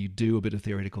you do a bit of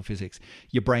theoretical physics,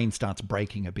 your brain starts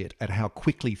breaking a bit at how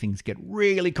quickly things get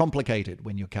really complicated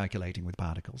when you're calculating with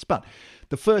particles. But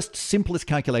the first simplest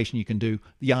calculation you can do,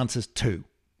 the answer's 2.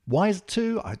 Why is it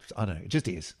 2? I don't know. It just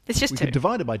is. It's just 2. We could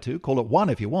divide it by 2, call it 1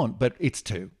 if you want, but it's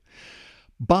 2.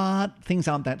 But things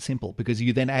aren't that simple because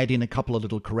you then add in a couple of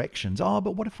little corrections. Oh,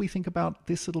 but what if we think about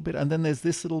this little bit? And then there's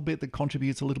this little bit that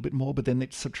contributes a little bit more, but then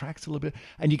it subtracts a little bit.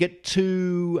 And you get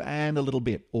 2 and a little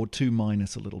bit, or 2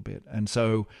 minus a little bit. And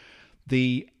so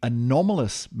the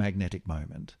anomalous magnetic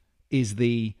moment is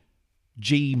the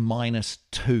G minus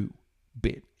 2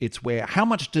 bit. It's where how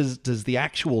much does the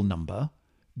actual number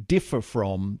differ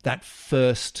from that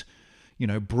first,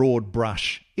 broad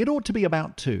brush? It ought to be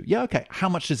about 2. Yeah, okay. How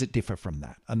much does it differ from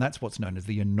that? And that's what's known as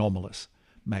the anomalous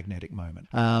magnetic moment.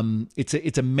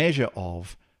 It's a measure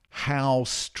of how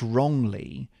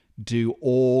strongly do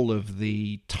all of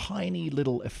the tiny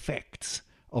little effects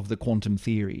of the quantum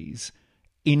theories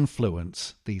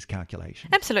influence these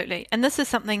calculations. Absolutely. And this is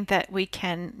something that we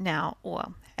can now,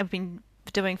 or have been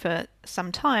doing for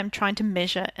some time, trying to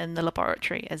measure in the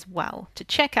laboratory as well. To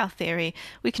check our theory,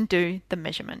 we can do the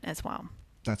measurement as well.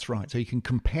 That's right. So you can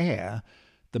compare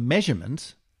the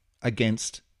measurement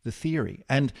against the theory.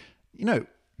 And,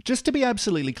 just to be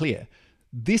absolutely clear,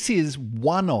 this is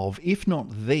one of, if not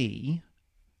the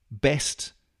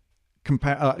best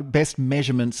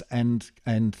measurements and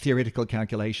theoretical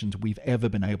calculations we've ever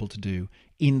been able to do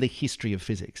in the history of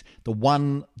physics. The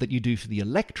one that you do for the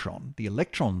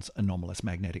electron's anomalous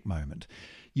magnetic moment,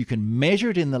 you can measure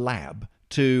it in the lab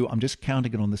to, I'm just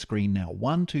counting it on the screen now,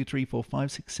 1, 2, 3, 4,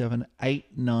 5, 6, 7,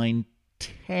 8, 9,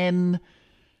 10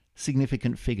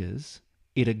 significant figures.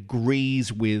 It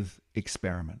agrees with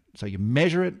experiment. So you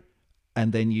measure it,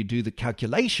 and then you do the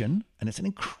calculation, and it's an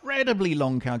incredibly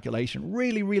long calculation,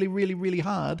 really, really, really, really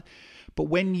hard. But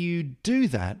when you do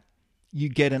that, you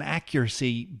get an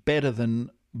accuracy better than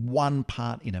 1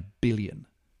 part in a billion.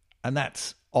 And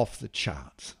that's off the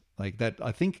charts. Like that,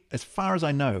 I think, as far as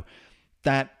I know,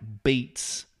 that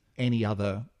beats any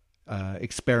other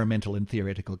experimental and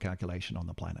theoretical calculation on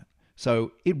the planet.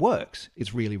 So it works.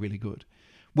 It's really, really good.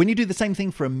 When you do the same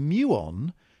thing for a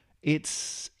muon,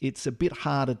 it's a bit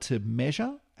harder to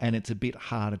measure and it's a bit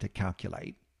harder to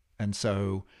calculate. And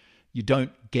so you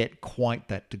don't get quite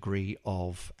that degree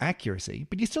of accuracy,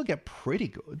 but you still get pretty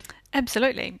good.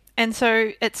 Absolutely. And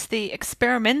so it's the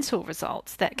experimental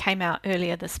results that came out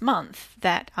earlier this month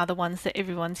that are the ones that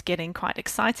everyone's getting quite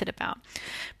excited about,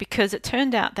 because it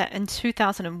turned out that in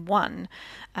 2001,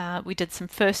 we did some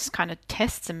first kind of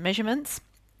tests and measurements.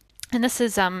 And this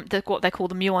is what they call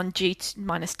the Muon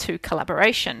G-2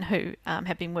 collaboration, who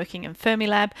have been working in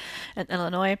Fermilab in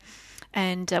Illinois.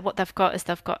 And what they've got is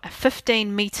they've got a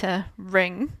 15-meter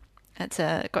ring. It's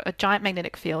got a giant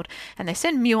magnetic field. And they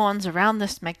send muons around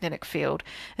this magnetic field.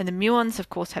 And the muons, of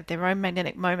course, have their own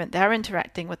magnetic moment. They're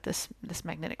interacting with this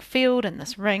magnetic field and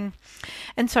this ring.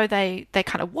 And so they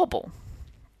kind of wobble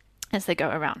as they go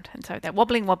around. And so they're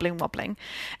wobbling.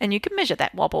 And you can measure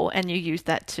that wobble, and you use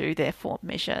that to therefore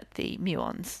measure the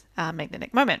muons'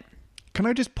 magnetic moment. Can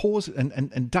I just pause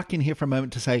and duck in here for a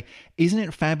moment to say, isn't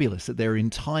it fabulous that there are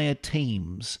entire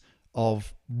teams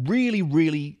of really,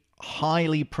 really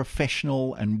highly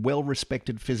professional and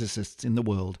well-respected physicists in the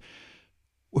world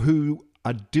who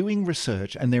are doing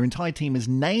research, and their entire team is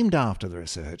named after the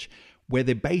research, where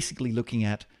they're basically looking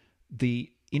at the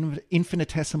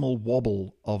infinitesimal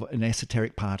wobble of an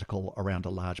esoteric particle around a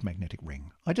large magnetic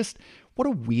ring. What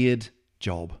a weird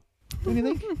job. Don't you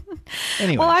think?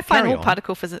 Anyway, well, I find all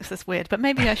particle physics is weird, but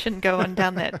maybe I shouldn't go on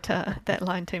down that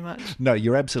line too much. No,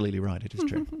 you're absolutely right. It is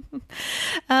true.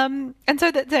 And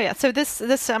so this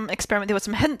experiment, there were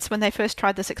some hints when they first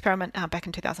tried this experiment back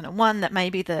in 2001 that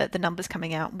maybe the numbers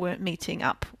coming out weren't meeting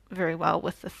up very well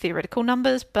with the theoretical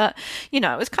numbers, but it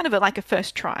was kind of like a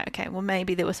first try. Okay, well,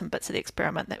 maybe there were some bits of the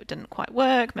experiment that didn't quite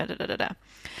work.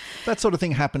 That sort of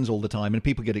thing happens all the time, and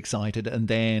people get excited, and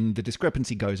then the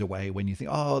discrepancy goes away when you think,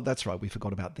 oh, that's right, we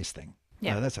forgot about this thing.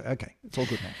 Yeah, that's okay. It's all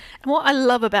good now. And what I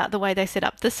love about the way they set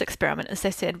up this experiment is they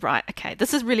said, right, okay,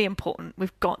 this is really important.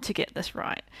 We've got to get this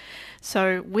right.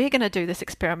 So we're going to do this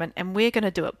experiment, and we're going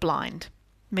to do it blind,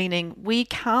 meaning we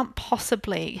can't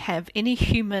possibly have any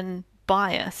human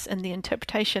bias in the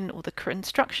interpretation or the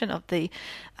construction of the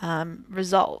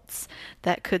results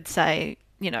that could say,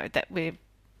 that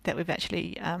we've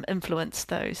actually influenced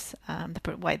those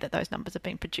the way that those numbers have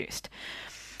been produced.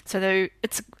 So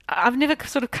I've never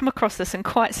sort of come across this in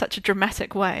quite such a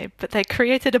dramatic way, but they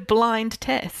created a blind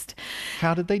test.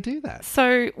 How did they do that?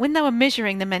 So when they were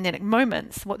measuring the magnetic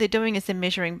moments, what they're doing is they're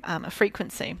measuring a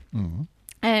frequency. Mm-hmm.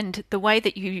 And the way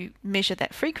that you measure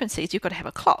that frequency is you've got to have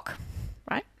a clock,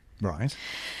 right? Right.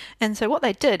 And so what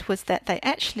they did was that they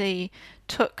actually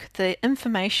took the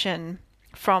information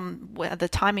from the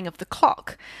timing of the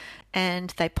clock, and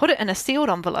they put it in a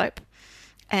sealed envelope,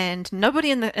 and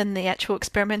nobody in the actual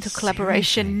experimental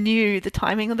collaboration knew the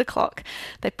timing of the clock.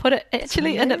 They put it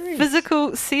actually in a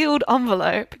physical sealed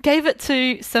envelope, gave it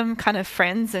to some kind of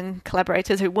friends and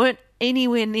collaborators who weren't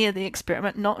anywhere near the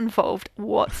experiment, not involved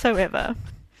whatsoever.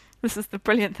 This is the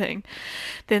brilliant thing.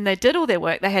 Then they did all their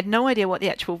work. They had no idea what the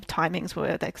actual timings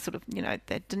were. They sort of,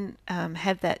 they didn't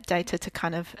have that data to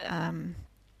kind of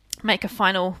make a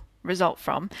final result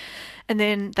from. And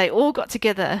then they all got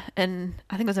together I think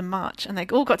it was in March, and they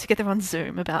all got together on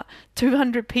Zoom, about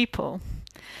 200 people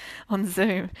on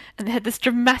Zoom, and they had this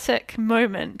dramatic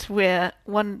moment where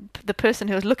the person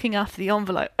who was looking after the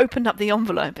envelope opened up the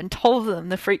envelope and told them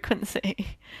the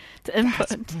frequency to input.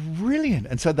 That's brilliant.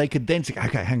 And so they could then say,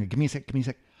 okay, hang on, give me a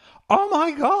sec. Oh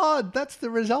my God, that's the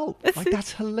result.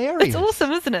 That's hilarious. It's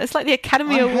awesome, isn't it? It's like the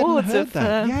Academy Awards of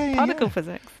particle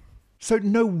physics. So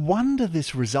no wonder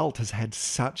this result has had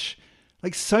such,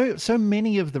 so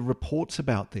many of the reports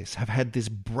about this have had this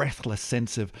breathless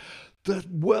sense of the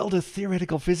world of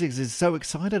theoretical physics is so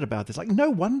excited about this. No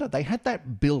wonder they had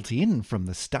that built in from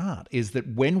the start, is that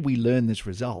when we learn this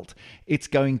result, it's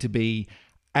going to be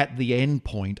at the end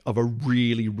point of a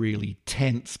really, really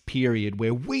tense period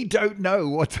where we don't know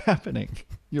what's happening.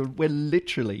 We're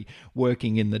literally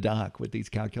working in the dark with these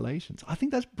calculations. I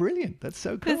think that's brilliant. That's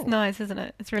so cool. It's nice, isn't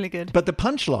it? It's really good. But the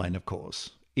punchline, of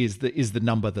course, is the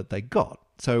number that they got.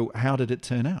 So how did it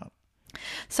turn out?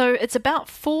 So it's about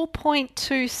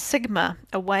 4.2 sigma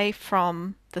away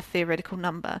from the theoretical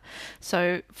number.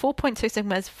 So 4.2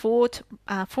 sigma is 4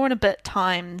 and a bit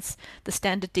times the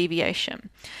standard deviation.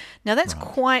 Now that's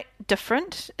quite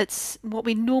different. It's what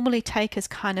we normally take as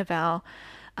kind of our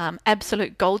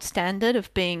absolute gold standard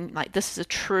of being this is a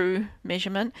true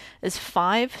measurement, is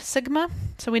 5 sigma.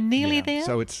 So we're nearly there.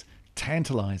 So it's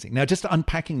tantalizing. Now, just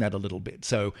unpacking that a little bit.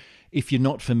 So if you're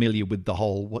not familiar with the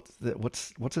whole,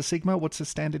 what's a sigma? What's a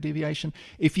standard deviation?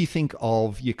 If you think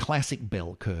of your classic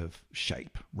bell curve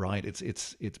shape, right?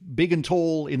 It's big and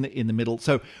tall in the middle.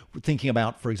 So thinking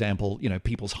about, for example,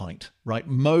 people's height, right?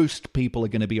 Most people are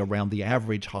going to be around the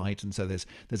average height, and so there's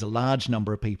a large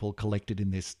number of people collected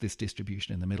in this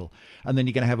distribution in the middle. And then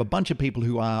you're going to have a bunch of people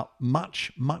who are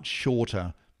much, much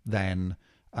shorter than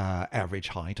average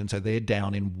height, and so they're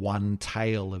down in one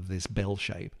tail of this bell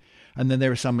shape. And then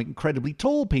there are some incredibly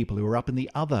tall people who are up in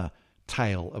the other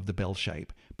tail of the bell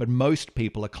shape, but most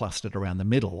people are clustered around the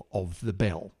middle of the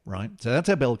bell, right? So that's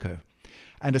our bell curve.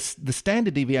 And the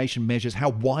standard deviation measures how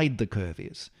wide the curve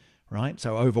is, right?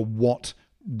 So over what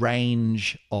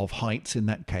range of heights in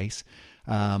that case,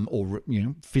 or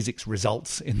physics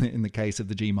results in the case of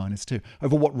the G-2.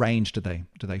 Over what range do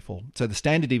they fall? So the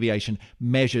standard deviation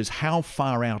measures how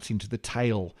far out into the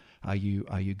tail are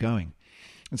you going.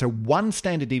 And so one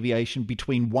standard deviation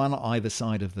between one either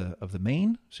side of the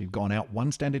mean, so you've gone out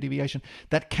one standard deviation,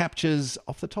 that captures,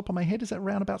 off the top of my head, is that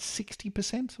around about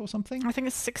 60% or something? I think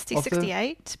it's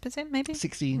 68% maybe?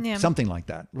 60, something like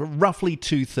that. Roughly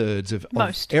 2/3 of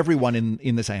most everyone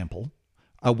in the sample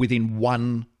are within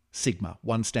one sigma,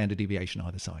 one standard deviation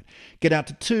either side. Get out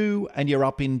to 2 and you're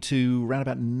up into around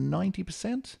about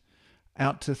 90%.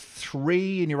 Out to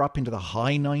 3 and you're up into the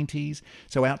high 90s.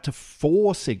 So out to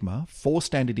 4 sigma, 4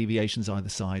 standard deviations either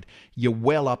side, you're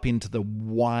well up into the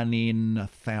 1 in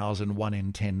 1,000, 1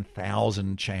 in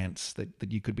 10,000 chance that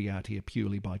you could be out here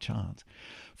purely by chance.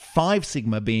 5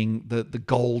 sigma being the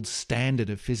gold standard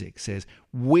of physics says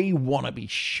we want to be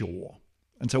sure.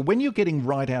 And so when you're getting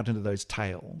right out into those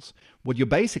tails, what you're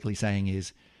basically saying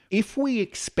is, if we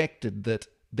expected that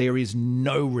there is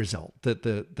no result, that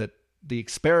the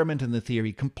experiment and the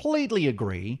theory completely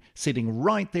agree, sitting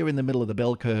right there in the middle of the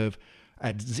bell curve,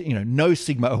 at no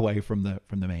sigma away from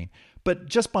the mean, but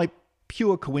just by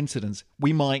pure coincidence,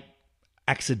 we might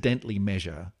accidentally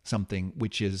measure something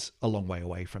which is a long way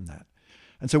away from that.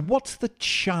 And so, what's the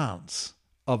chance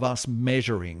of us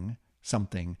measuring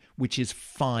something which is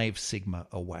 5 sigma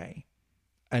away?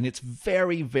 And it's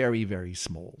very, very, very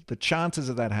small. The chances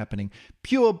of that happening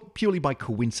purely by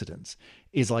coincidence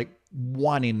is like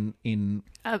 1 in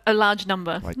a large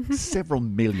number, like several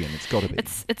million. It's got to be.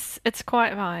 It's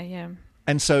quite high, yeah.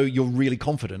 And so you're really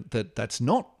confident that that's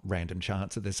not random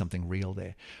chance, that there's something real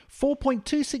there.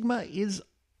 4.2 sigma is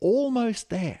almost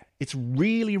there. It's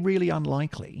really, really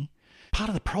unlikely. Part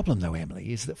of the problem, though,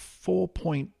 Emily, is that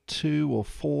 4.2 or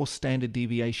 4 standard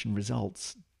deviation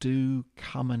results do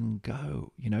come and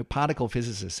go. Particle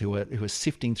physicists who are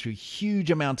sifting through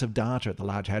huge amounts of data at the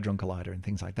Large Hadron Collider and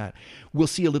things like that will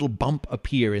see a little bump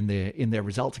appear in their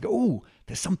results and go, oh,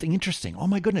 there's something interesting. Oh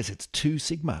my goodness, it's 2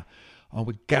 sigma. Oh,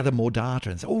 we gather more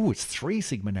data and say, oh, it's 3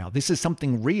 sigma now. This is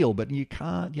something real, but you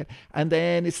can't yet. And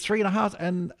then it's 3.5,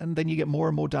 and then you get more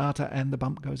and more data, and the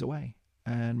bump goes away,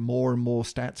 and more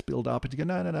stats build up, and you go,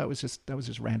 no, that was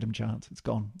just random chance. It's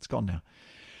gone now.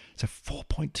 So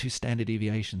 4.2 standard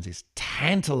deviations is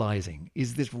tantalizing.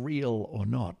 Is this real or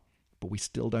not? But we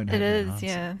still don't have an answer.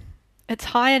 Yeah. It's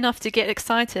high enough to get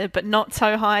excited, but not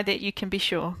so high that you can be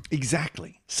sure.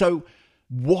 Exactly. So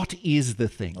what is the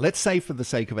thing? Let's say for the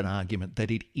sake of an argument that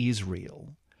it is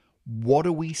real. What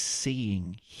are we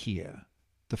seeing here?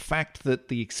 The fact that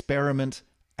the experiment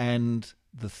and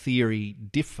the theory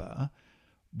differ,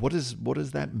 what does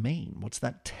that mean? What's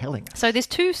that telling us? So there's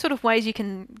two sort of ways you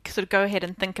can sort of go ahead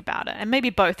and think about it, and maybe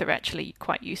both are actually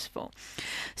quite useful.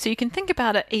 So you can think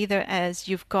about it either as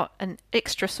you've got an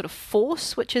extra sort of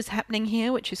force which is happening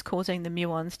here, which is causing the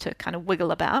muons to kind of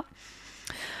wiggle about,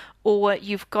 or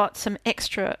you've got some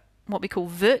extra what we call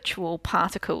virtual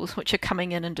particles which are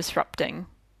coming in and disrupting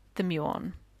the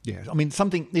muon. Yeah, I mean,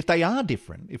 something, if they are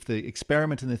different, if the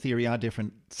experiment and the theory are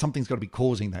different, something's got to be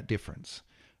causing that difference.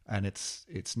 And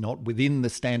it's not within the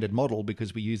standard model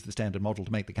because we use the standard model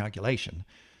to make the calculation.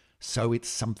 So it's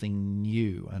something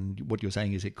new. And what you're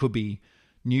saying is it could be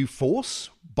new force,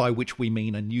 by which we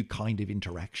mean a new kind of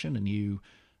interaction, a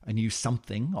new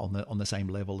something on the same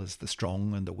level as the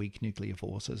strong and the weak nuclear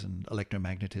forces and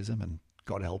electromagnetism and,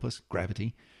 God help us,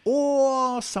 gravity.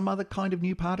 Or some other kind of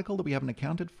new particle that we haven't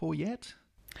accounted for yet.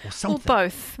 Or something. Or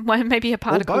both. Well, maybe a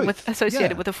particle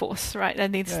associated Yeah. with a force, right?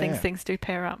 And these things do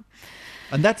pair up.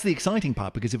 And that's the exciting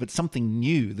part, because if it's something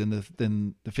new, then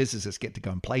the physicists get to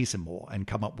go and play some more and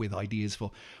come up with ideas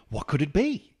for what could it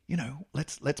be.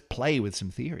 Let's play with some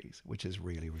theories, which is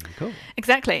really, really cool.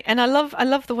 Exactly, and I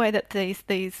love the way that these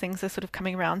things are sort of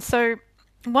coming around. So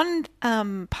one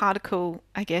particle,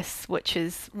 I guess, which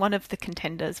is one of the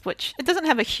contenders, which it doesn't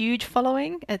have a huge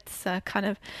following. It's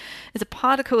it's a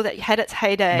particle that had its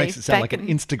heyday. Makes it sound like an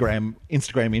Instagram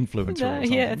influencer or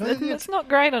something. Yeah, it's not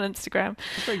great on Instagram.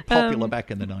 It's very popular back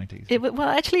in the 90s. Well,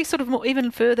 actually, sort of more even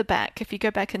further back, if you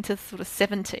go back into the sort of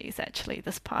 70s, actually,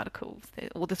 this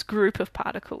group of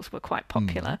particles were quite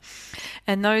popular,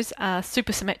 and those are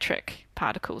supersymmetric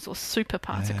particles or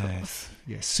superparticles.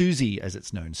 Yes, SUSY, as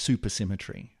it's known,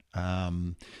 supersymmetry,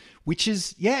 which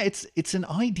is, it's an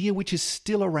idea which is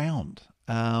still around.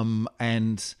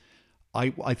 And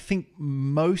I think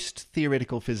most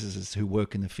theoretical physicists who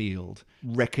work in the field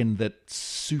reckon that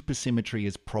supersymmetry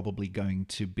is probably going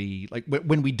to be, like,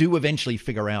 when we do eventually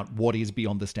figure out what is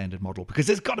beyond the standard model, because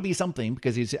there's got to be something,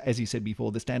 because as you said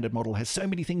before, the standard model has so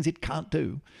many things it can't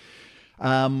do.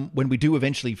 When we do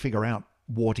eventually figure out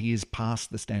what is past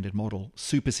the standard model,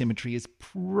 supersymmetry is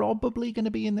probably going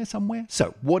to be in there somewhere.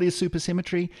 So what is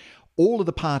supersymmetry? All of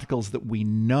the particles that we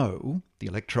know, the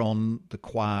electron, the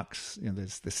quarks,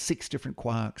 there's 6 different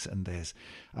quarks, and there's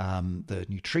the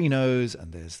neutrinos,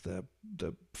 and there's the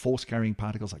force-carrying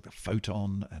particles like the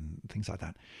photon and things like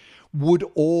that, would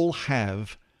all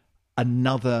have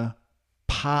another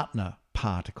partner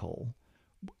particle,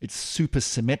 its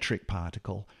supersymmetric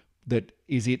particle, that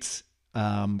is its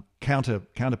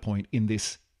counterpoint in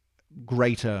this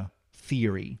greater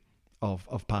theory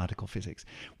of particle physics.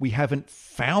 We haven't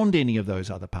found any of those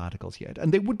other particles yet.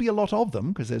 And there would be a lot of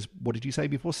them, because there's, what did you say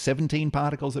before, 17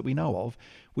 particles that we know of,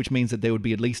 which means that there would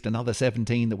be at least another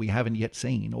 17 that we haven't yet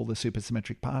seen, all the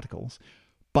supersymmetric particles.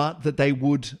 But that they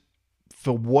would,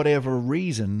 for whatever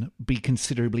reason, be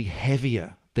considerably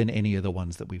heavier than any of the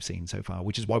ones that we've seen so far,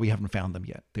 which is why we haven't found them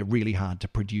yet. They're really hard to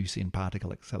produce in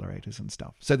particle accelerators and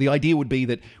stuff. So the idea would be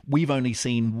that we've only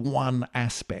seen one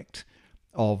aspect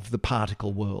of the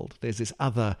particle world. There's this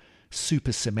other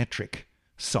supersymmetric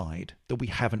side that we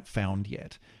haven't found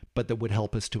yet, but that would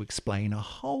help us to explain a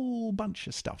whole bunch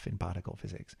of stuff in particle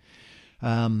physics.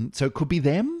 So it could be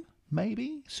them,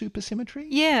 maybe, supersymmetry?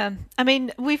 Yeah. I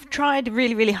mean, we've tried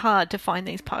really, really hard to find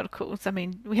these particles. I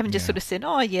mean, we haven't just sort of said,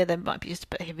 oh, yeah, they might be just a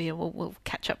bit heavier. We'll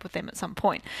catch up with them at some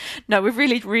point. No, we've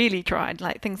really, really tried.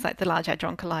 Like things like the Large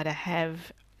Hadron Collider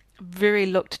have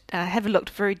looked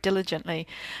very diligently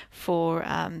for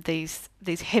these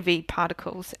heavy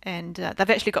particles, and they've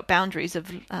actually got boundaries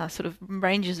of sort of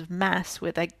ranges of mass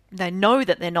where they know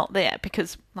that they're not there,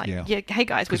 because hey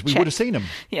guys, we've checked. Would have seen them.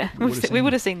 Yeah, we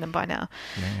would have seen them by now.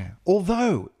 Yeah.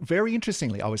 Although, very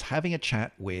interestingly, I was having a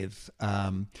chat with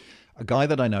a guy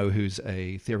that I know who's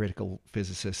a theoretical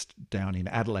physicist down in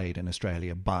Adelaide in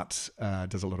Australia, but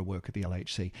does a lot of work at the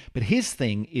LHC. But his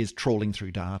thing is trawling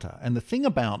through data. And the thing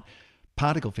about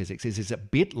particle physics is it's a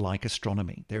bit like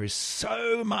astronomy. There is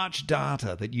so much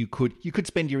data that you could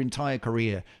spend your entire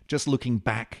career just looking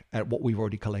back at what we've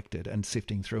already collected and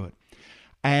sifting through it.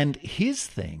 And his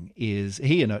thing is,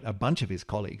 he and a bunch of his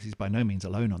colleagues, he's by no means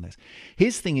alone on this,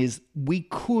 his thing is we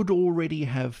could already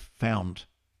have found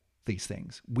these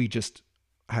things. We just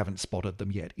haven't spotted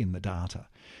them yet in the data.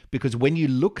 Because when you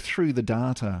look through the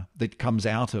data that comes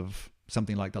out of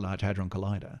something like the Large Hadron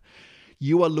Collider,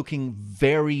 you are looking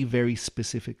very, very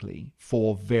specifically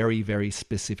for very, very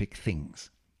specific things.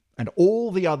 And all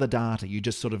the other data you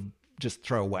just sort of just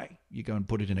throw away. You go and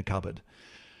put it in a cupboard.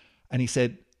 And he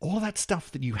said, all that stuff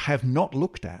that you have not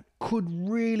looked at could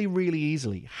really, really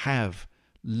easily have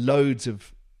loads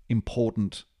of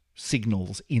important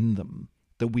signals in them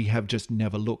that we have just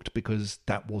never looked because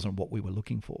that wasn't what we were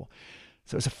looking for.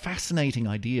 So it's a fascinating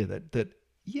idea that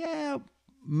yeah,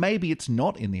 maybe it's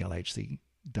not in the LHC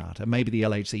data. Maybe the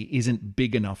LHC isn't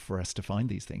big enough for us to find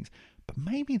these things, but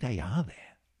maybe they are there.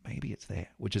 Maybe it's there,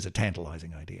 which is a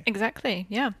tantalizing idea. Exactly,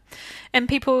 yeah. And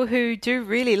people who do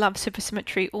really love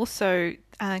supersymmetry also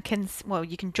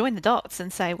you can join the dots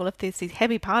and say, well, if there's these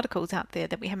heavy particles out there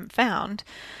that we haven't found,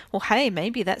 well, hey,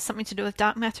 maybe that's something to do with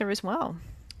dark matter as well.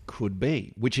 Could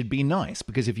be, which would be nice,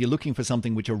 because if you're looking for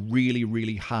something which are really,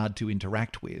 really hard to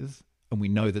interact with, and we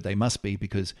know that they must be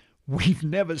because we've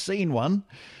never seen one,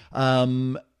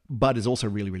 but is also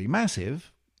really, really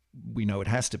massive, we know it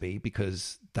has to be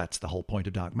because that's the whole point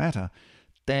of dark matter,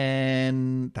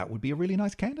 then that would be a really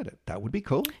nice candidate. That would be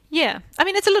cool. Yeah. I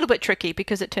mean, it's a little bit tricky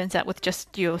because it turns out with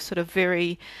just your sort of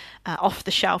very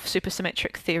off-the-shelf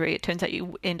supersymmetric theory, it turns out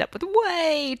you end up with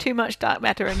way too much dark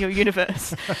matter in your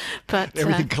universe. But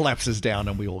everything collapses down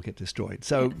and we all get destroyed.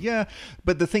 So, yeah.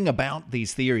 But the thing about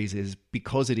these theories is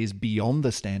because it is beyond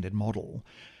the standard model,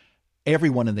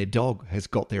 everyone and their dog has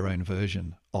got their own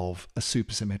version of a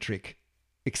supersymmetric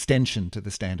extension to the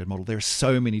standard model. There are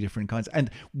so many different kinds. And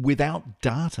without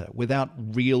data, without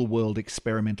real-world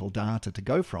experimental data to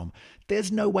go from,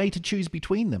 there's no way to choose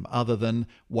between them other than,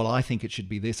 well, I think it should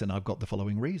be this and I've got the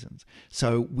following reasons.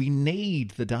 So we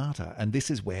need the data. And this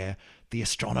is where the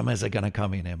astronomers are going to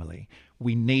come in, Emily.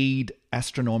 We need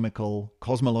astronomical,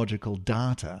 cosmological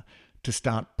data to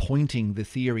start pointing the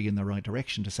theory in the right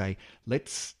direction to say,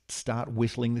 let's start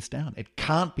whittling this down. It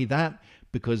can't be that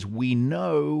because we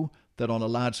know that on a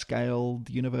large scale,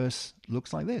 the universe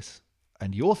looks like this.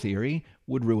 And your theory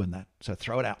would ruin that. So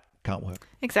throw it out. Can't work.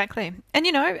 Exactly. And,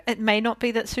 it may not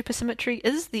be that supersymmetry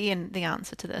is the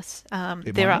answer to this.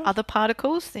 There are other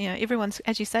particles. Everyone's,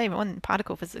 as you say, everyone in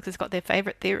particle physics has got their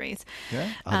favourite theories.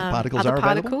 Yeah. Other particles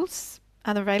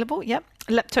are available. Yep.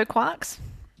 Leptoquarks.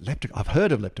 I've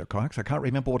heard of leptoquarks. I can't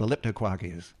remember what a leptoquark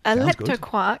is. A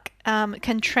leptoquark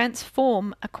can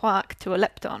transform a quark to a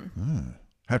lepton.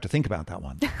 I have to think about that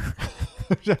one.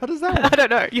 How does that work? I don't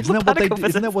know. Isn't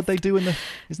that what they do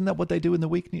in the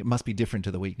weak? It must be different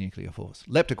to the weak nuclear force.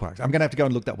 Leptoquarks. I'm going to have to go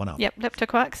and look that one up. Yep,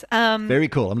 leptoquarks. Very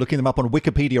cool. I'm looking them up on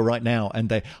Wikipedia right now, and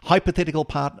they're hypothetical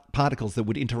particles that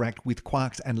would interact with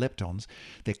quarks and leptons.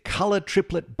 They're color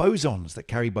triplet bosons that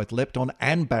carry both lepton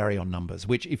and baryon numbers.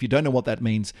 Which, if you don't know what that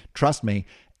means, trust me,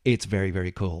 it's very,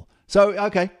 very cool. So,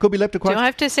 okay, could be leptoquarks. Do I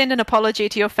have to send an apology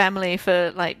to your family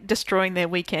for destroying their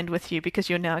weekend with you because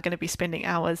you're now going to be spending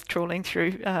hours trawling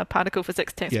through particle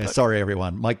physics textbooks? Yeah, sorry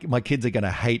everyone. My kids are going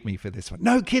to hate me for this one.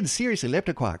 No, kids, seriously,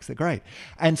 leptoquarks, they're great.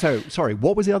 And so, sorry,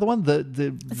 what was the other one?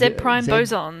 The Z prime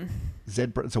boson.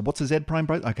 So what's a Z prime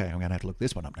boson? Okay, I'm going to have to look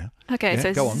this one up now. Okay,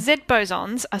 yeah, so Z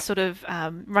bosons are sort of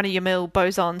run-of-your-mill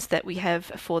bosons that we have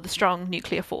for the strong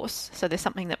nuclear force. So there's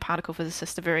something that particle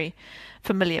physicists are very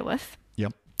familiar with.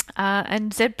 Yep.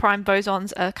 And Z prime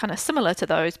bosons are kind of similar to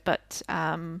those, but Z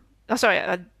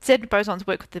bosons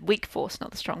work with the weak force,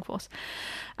 not the strong force.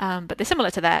 But they're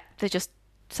similar to that. They're just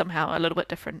somehow a little bit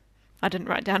different. I didn't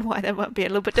write down why they won't be a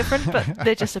little bit different, but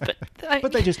they're just a bit.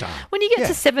 But they just are. When you get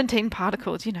to 17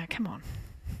 particles, come on.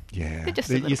 Yeah,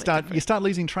 you start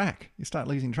losing track. You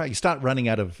start running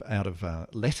out of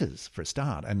letters for a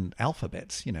start and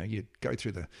alphabets. You go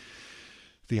through the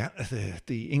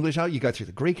English, you go through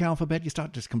the Greek alphabet, you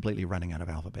start just completely running out of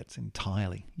alphabets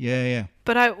entirely. Yeah.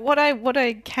 But what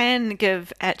I can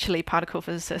give actually particle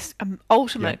physicists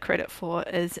ultimate credit for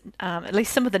is at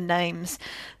least some of the names.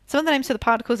 Some of the names for the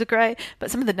particles are great,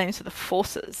 but some of the names for the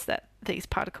forces that these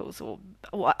particles or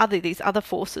these other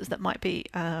forces that might be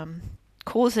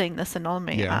causing this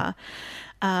anomaly are.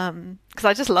 Because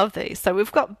I just love these. So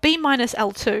we've got B minus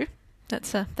L2.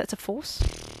 That's a force.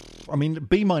 I mean,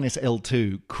 B minus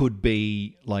L2 could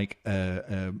be like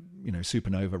a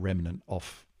supernova remnant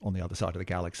off on the other side of the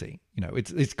galaxy.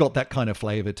 It's got that kind of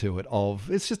flavor to it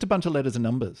it's just a bunch of letters and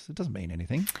numbers. It doesn't mean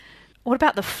anything. What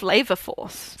about the flavor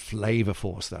force? Flavor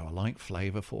force, though. I like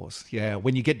flavor force. Yeah,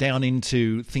 when you get down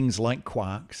into things like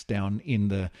quarks, down in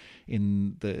the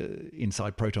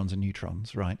inside protons and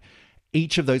neutrons, right?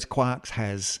 Each of those quarks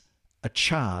has a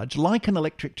charge, like an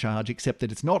electric charge, except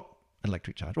that it's not an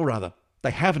electric charge, or rather, they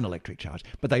have an electric charge,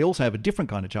 but they also have a different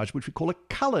kind of charge, which we call a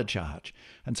color charge.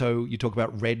 And so you talk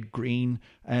about red, green,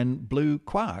 and blue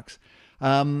quarks.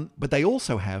 But they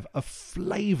also have a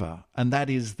flavor, and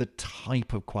that is the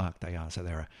type of quark they are. So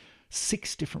they're a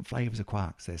 6 different flavors of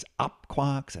quarks. There's up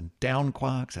quarks and down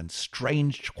quarks and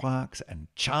strange quarks and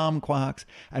charm quarks,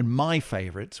 and my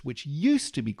favorites, which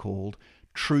used to be called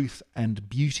truth and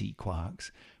beauty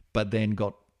quarks, but then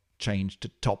got changed to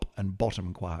top and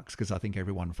bottom quarks because I think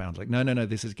everyone found like, no,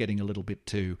 this is getting a little bit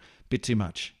too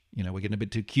much. We're getting a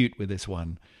bit too cute with this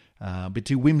one, a bit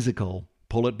too whimsical.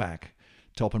 Pull it back,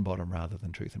 top and bottom rather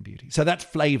than truth and beauty. So that's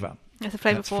flavor. That's a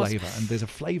flavor force. Flavor, and there's a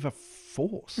flavor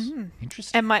force.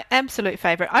 Interesting. And my absolute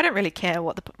favorite, I don't really care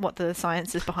what the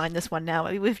science is behind this one now.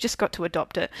 We've just got to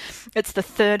adopt it. It's the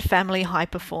third family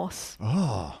hyperforce.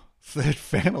 Oh, third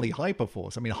family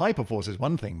hyperforce. I mean, hyperforce is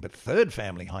one thing, but third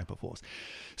family hyperforce.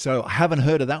 So I haven't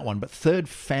heard of that one, but third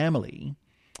family,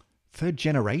 third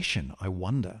generation, I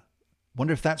wonder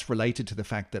if that's related to the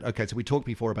fact that, okay, so we talked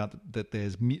before about that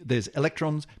there's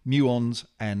electrons, muons,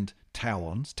 and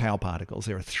tauons, tau particles.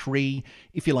 There are 3,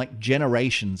 if you like,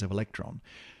 generations of electron.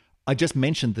 I just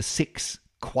mentioned the 6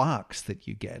 quarks that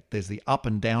you get. There's the up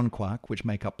and down quark, which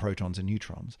make up protons and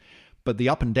neutrons. But the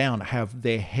up and down have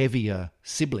their heavier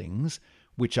siblings,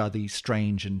 which are the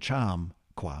strange and charm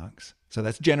quarks. So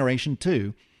that's generation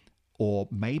 2. Or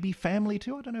maybe family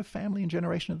 2. I don't know if family and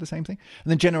generation are the same thing. And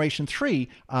then generation 3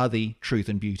 are the truth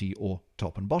and beauty or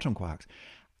top and bottom quarks.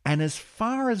 And as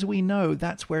far as we know,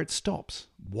 that's where it stops.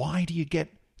 Why do you get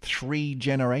 3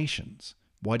 generations?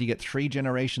 Why do you get 3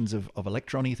 generations of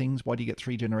electrony things? Why do you get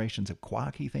 3 generations of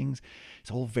quarky things?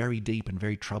 It's all very deep and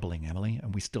very troubling, Emily,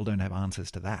 and we still don't have answers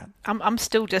to that. I'm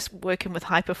still just working with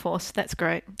hyperforce. That's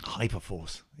great.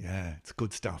 Hyperforce. Yeah, it's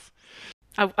good stuff.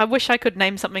 I wish I could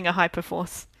name something a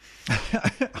hyperforce.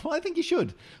 Well, I think you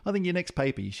should. I think your next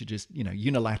paper, you should just,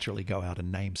 unilaterally go out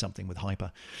and name something with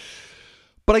hyper.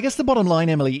 But I guess the bottom line,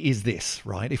 Emily, is this,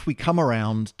 right? If we come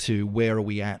around to where are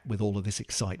we at with all of this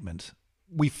excitement,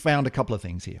 we've found a couple of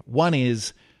things here. One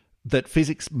is that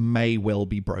physics may well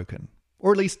be broken,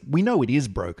 or at least we know it is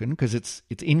broken because it's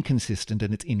inconsistent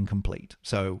and it's incomplete.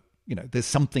 So, there's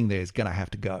something there's going to have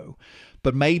to go.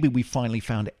 But maybe we finally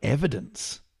found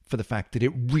evidence for the fact that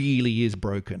it really is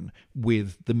broken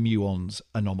with the muons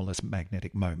anomalous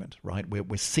magnetic moment, right?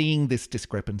 We're seeing this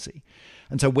discrepancy.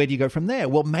 And so where do you go from there?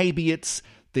 Well, maybe it's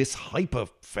this third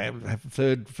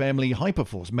family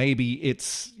hyperforce. Maybe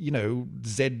it's,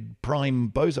 Z prime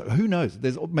boson. Who knows?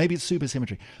 Maybe it's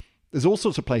supersymmetry. There's all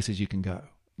sorts of places you can go.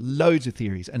 Loads of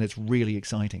theories, and it's really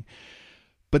exciting.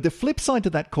 But the flip side to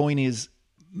that coin is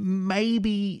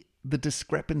maybe the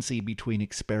discrepancy between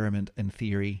experiment and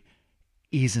theory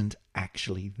isn't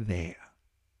actually there.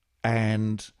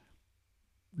 And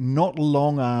not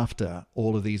long after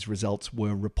all of these results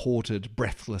were reported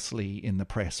breathlessly in the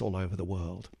press all over the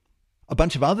world, a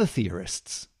bunch of other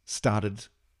theorists started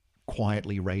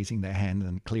quietly raising their hand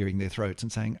and clearing their throats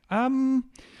and saying, or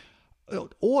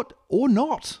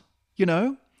not,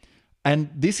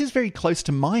 And this is very close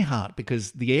to my heart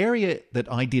because the area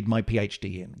that I did my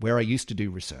PhD in, where I used to do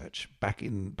research back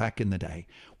in the day,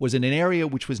 was in an area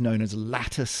which was known as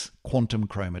lattice quantum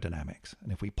chromodynamics.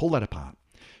 And if we pull that apart,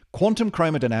 quantum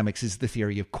chromodynamics is the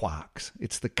theory of quarks.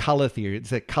 It's the color theory.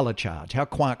 It's the color charge, how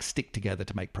quarks stick together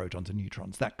to make protons and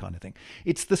neutrons, that kind of thing.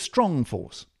 It's the strong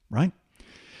force, right?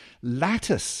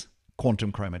 Lattice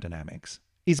quantum chromodynamics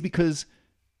is because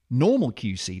normal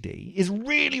QCD is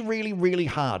really, really, really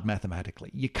hard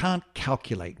mathematically. You can't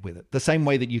calculate with it the same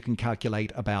way that you can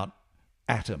calculate about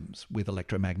atoms with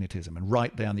electromagnetism and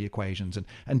write down the equations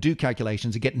and do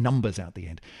calculations and get numbers out the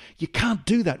end. You can't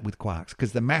do that with quarks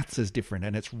because the maths is different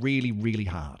and it's really, really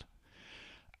hard.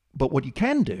 But what you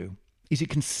can do is you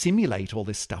can simulate all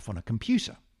this stuff on a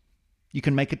computer. You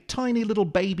can make a tiny little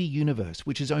baby universe,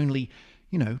 which is only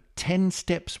 10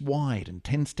 steps wide and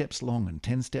 10 steps long and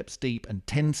 10 steps deep and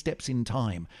 10 steps in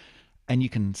time. And you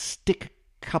can stick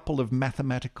a couple of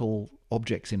mathematical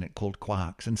objects in it called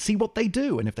quarks and see what they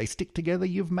do. And if they stick together,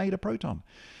 you've made a proton.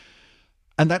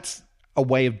 And that's a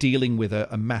way of dealing with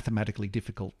a mathematically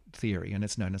difficult theory, and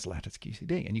it's known as lattice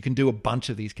QCD. And you can do a bunch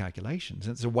of these calculations.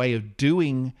 And it's a way of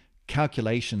doing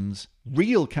calculations,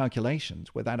 real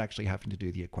calculations, without actually having to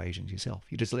do the equations yourself.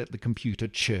 You just let the computer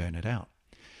churn it out.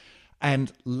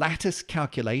 And lattice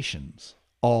calculations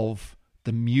of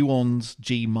the muons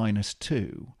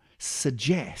G-2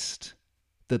 suggest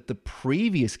that the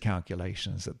previous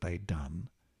calculations that they'd done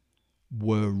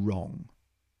were wrong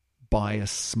by a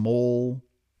small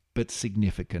but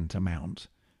significant amount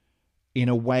in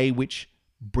a way which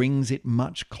brings it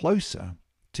much closer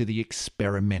to the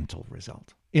experimental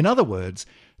result. In other words,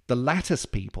 the lattice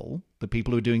people, the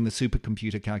people who are doing the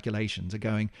supercomputer calculations, are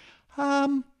going,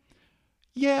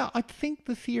 yeah, I think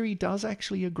the theory does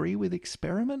actually agree with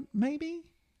experiment, maybe.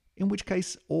 In which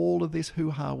case, all of this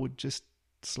hoo-ha would just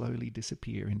slowly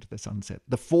disappear into the sunset.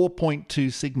 The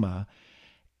 4.2 sigma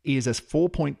is a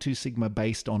 4.2 sigma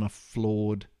based on a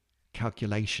flawed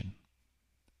calculation.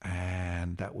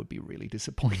 And that would be really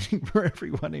disappointing for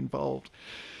everyone involved.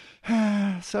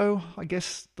 So I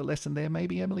guess the lesson there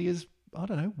maybe, Emily, is, I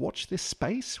don't know, watch this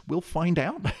space. We'll find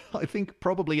out. I think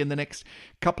probably in the next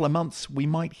couple of months we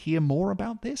might hear more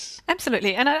about this.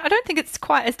 Absolutely. And I don't think it's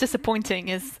quite as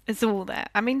disappointing as all that.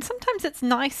 I mean, sometimes it's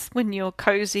nice when your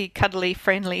cozy, cuddly,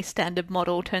 friendly standard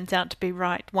model turns out to be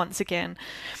right once again.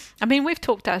 I mean, we've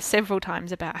talked several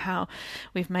times about how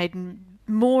we've made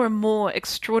more and more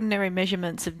extraordinary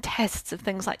measurements and tests of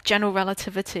things like general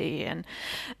relativity and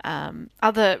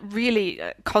other really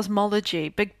cosmology,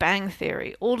 Big Bang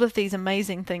theory, all of these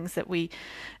amazing things that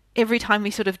every time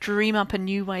we sort of dream up a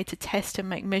new way to test and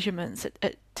make measurements,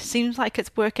 it seems like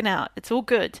it's working out. It's all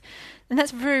good. And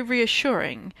that's very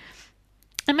reassuring.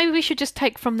 And maybe we should just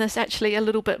take from this actually a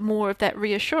little bit more of that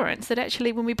reassurance that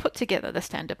actually when we put together the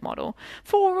standard model,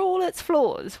 for all its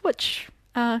flaws, which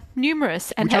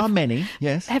numerous and which are many,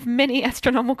 yes, have many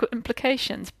astronomical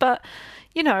implications. But,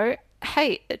 you know,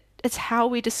 hey, it's how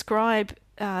we describe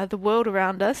the world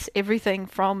around us. Everything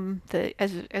from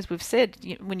as we've said,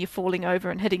 when you're falling over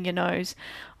and hitting your nose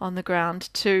on the ground,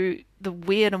 to the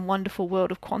weird and wonderful world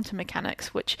of quantum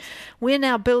mechanics, which we're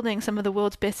now building some of the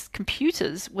world's best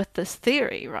computers with this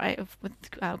theory, right? With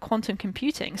quantum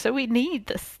computing. So we need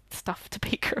this stuff to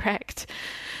be correct.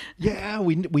 Yeah,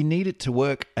 we need it to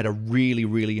work at a really,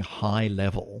 really high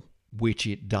level, which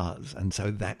it does, and so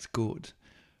that's good.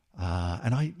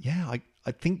 And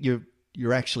I think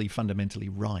you're actually fundamentally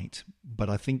right, but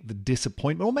I think the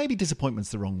disappointment, or maybe disappointment's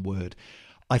the wrong word.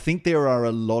 I think there are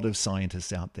a lot of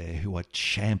scientists out there who are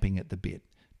champing at the bit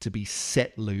to be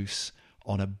set loose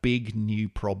on a big new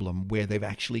problem where they've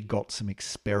actually got some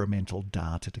experimental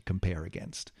data to compare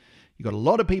against. You've got a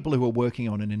lot of people who are working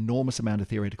on an enormous amount of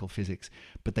theoretical physics,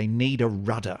 but they need a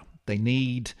rudder. They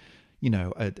need,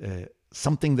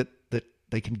 something that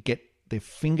they can get their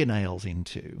fingernails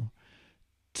into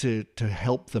to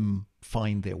help them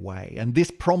find their way. And this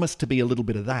promised to be a little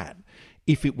bit of that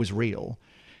if it was real.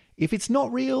 If it's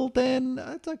not real, then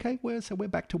it's okay. We're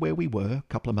back to where we were a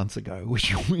couple of months ago,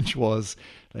 which was,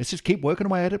 let's just keep working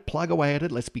away at it, plug away at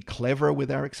it. Let's be cleverer with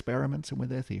our experiments and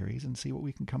with our theories and see what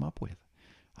we can come up with.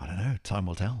 I don't know. Time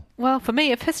will tell. Well, for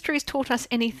me, if history's taught us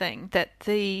anything, that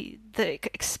the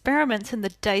experiments and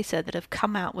the data that have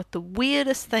come out with the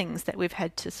weirdest things that we've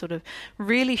had to sort of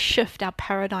really shift our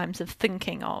paradigms of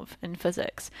thinking of in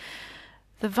physics,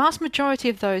 the vast majority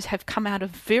of those have come out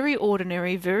of very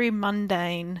ordinary, very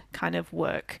mundane kind of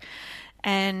work.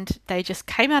 And they just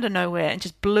came out of nowhere and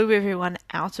just blew everyone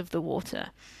out of the water.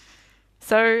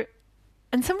 So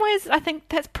in some ways, I think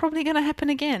that's probably going to happen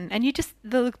again. And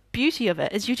the beauty of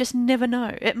it is you just never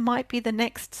know. It might be the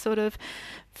next sort of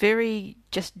very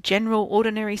just general,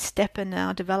 ordinary step in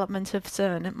our development of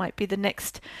CERN. It might be the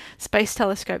next space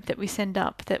telescope that we send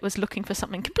up that was looking for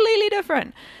something completely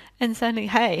different. And suddenly,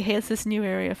 hey, here's this new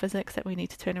area of physics that we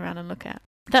need to turn around and look at.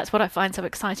 That's what I find so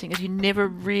exciting, is you never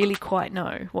really quite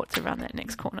know what's around that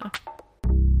next corner.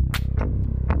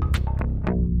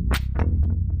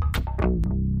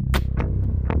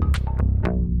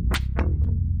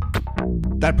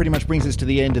 That pretty much brings us to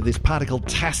the end of this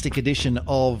particle-tastic edition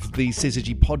of the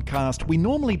Syzygy podcast. We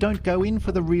normally don't go in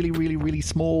for the really, really, really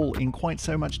small in quite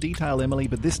so much detail, Emily,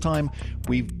 but this time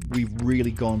we've really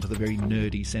gone to the very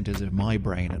nerdy centres of my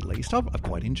brain, at least. I've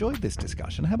quite enjoyed this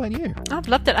discussion. How about you? I've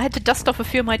loved it. I had to dust off a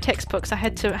few of my textbooks. I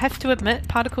have to admit,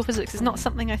 particle physics is not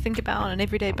something I think about on an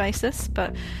everyday basis,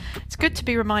 but it's good to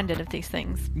be reminded of these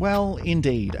things. Well,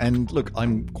 indeed. And look,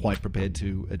 I'm quite prepared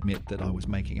to admit that I was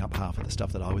making up half of the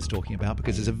stuff that I was talking about,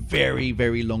 because it's a very,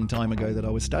 very long time ago that I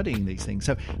was studying these things.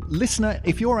 So, listener,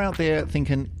 if you're out there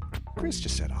thinking, Chris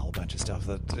just said a whole bunch of stuff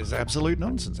that is absolute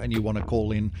nonsense, and you want to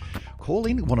call in,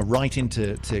 want to write in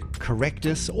to correct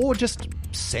us, or just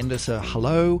send us a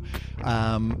hello,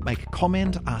 make a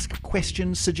comment, ask a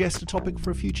question, suggest a topic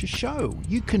for a future show,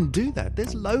 you can do that.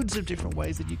 There's loads of different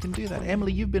ways that you can do that.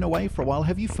 Emily, you've been away for a while.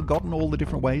 Have you forgotten all the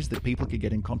different ways that people could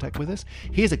get in contact with us?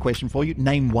 Here's a question for you.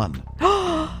 Name one.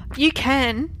 You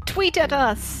can tweet at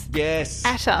us. Yes.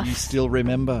 At us. You still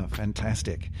remember.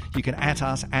 Fantastic. You can at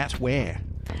us at where?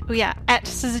 We are at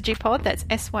SyzygyPod. That's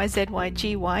SYZYGYPOD.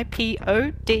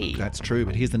 That's true.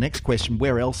 But here's the next question.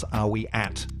 Where else are we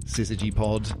at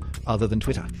SyzygyPod other than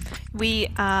Twitter? We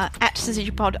are at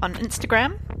SyzygyPod on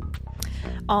Instagram,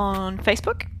 on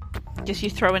Facebook. Just you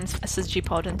throw in a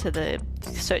SyzygyPod into the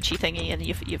searchy thingy and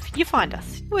you find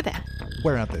us. We're there.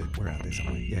 We're out there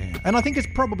somewhere. Yeah. And I think it's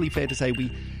probably fair to say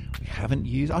we haven't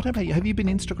used. I don't know. Have you been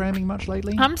Instagramming much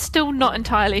lately? I'm still not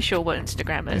entirely sure what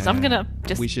Instagram is. I'm going to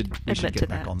just we should admit get to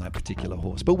back that. on that particular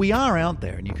horse. But we are out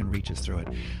there and you can reach us through it.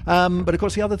 But of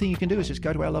course, the other thing you can do is just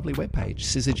go to our lovely webpage,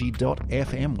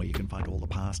 syzygy.fm, where you can find all the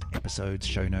past episodes,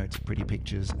 show notes, pretty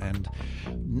pictures, and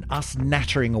us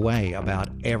nattering away about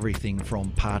everything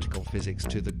from particle physics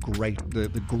to the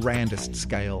grandest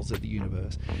scales of the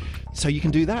universe. So you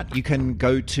can do that. You can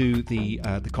go to the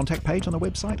contact page on the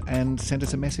website and send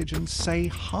us a message and say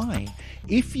hi.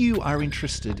 If you are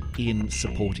interested in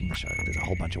supporting the show, there's a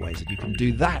whole bunch of ways that you can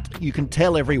do that. You can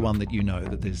tell everyone that you know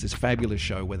that there's this fabulous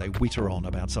show where they witter on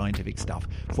about scientific stuff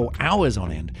for hours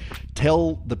on end.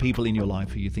 Tell the people in your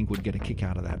life who you think would get a kick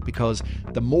out of that, because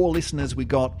the more listeners we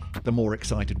got, the more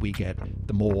excited we get,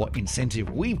 the more incentive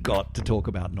we've got to talk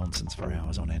about nonsense for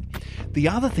hours on end. The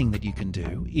other thing that you can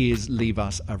do is leave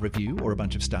us a review or a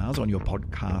bunch of stars on your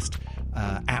podcast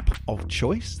app of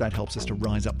choice. That helps us to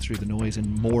rise up through the noise,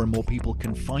 and more people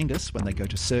can find us when they go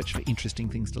to search for interesting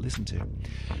things to listen to.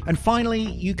 And finally,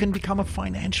 you can become a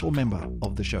financial member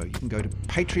of the show. You can go to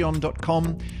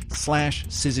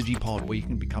patreon.com/syzygypod, where you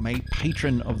can become a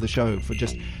patron of the show for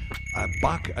just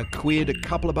 $1, a quid, a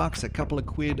couple of bucks, a couple of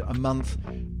quid a month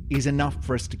is enough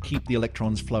for us to keep the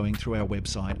electrons flowing through our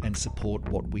website and support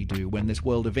what we do when this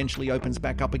world eventually opens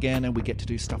back up again and we get to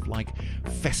do stuff like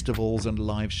festivals and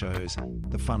live shows,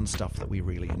 the fun stuff that we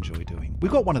really enjoy doing.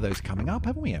 We've got one of those coming up,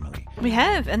 haven't we, Emily? We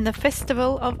have, and the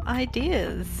Festival of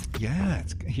Ideas. Yeah,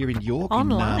 it's here in York.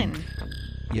 Online.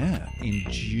 In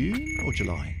June or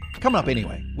July. Coming up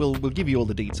anyway. We'll give you all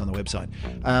the deets on the website.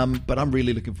 But I'm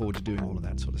really looking forward to doing all of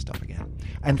that sort of stuff again.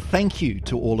 And thank you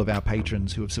to all of our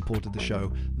patrons who have supported the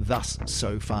show thus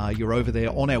so far. You're over there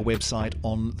on our website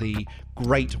on the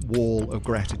great wall of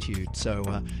gratitude.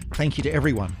 So thank you to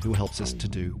everyone who helps us to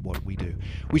do what we do.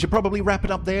 We should probably wrap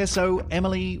it up there. So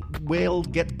Emily, we'll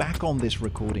get back on this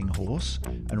recording horse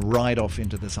and ride off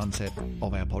into the sunset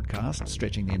of our podcast,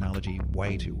 stretching the analogy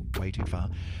way too far.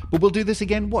 But we'll do this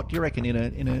again. What do you reckon,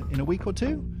 in a week or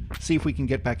two? See if we can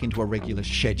get back into a regular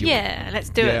schedule. Yeah, let's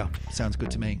do it. Yeah, sounds good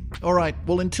to me. All right.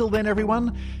 Well, until then,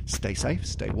 everyone, stay safe,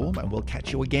 stay warm, and we'll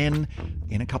catch you again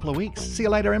in a couple of weeks. See you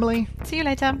later, Emily. See you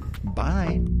later.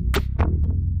 Bye.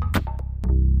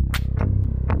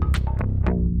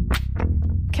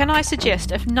 Can I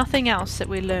suggest, if nothing else that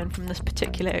we learn from this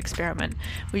particular experiment,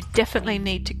 we definitely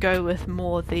need to go with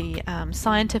more the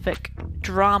scientific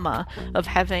drama of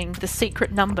having the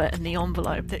secret number in the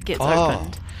envelope that gets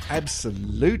opened.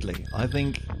 Absolutely. I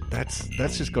think that's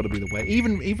just got to be the way.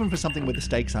 Even for something where the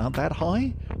stakes aren't that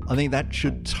high, I think that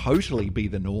should totally be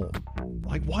the norm.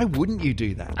 Like, why wouldn't you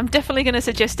do that? I'm definitely going to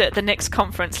suggest it at the next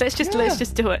conference. Let's just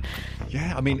do it.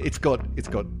 Yeah, I mean, it's got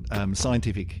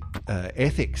scientific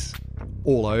ethics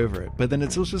all over it, but then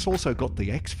it's also got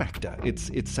the X factor.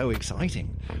 It's so exciting.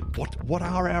 What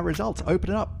are our results?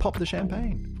 Open it up, pop the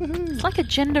champagne. Woohoo. It's like a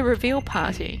gender reveal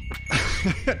party.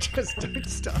 Just don't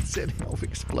start setting off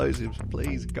explosives,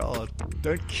 please, God.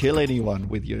 Don't kill anyone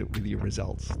with your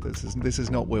results. This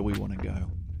is not where we want to go.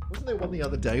 Wasn't there one the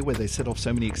other day where they set off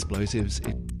so many explosives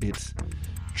it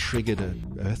triggered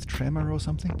an earth tremor or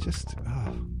something? Just,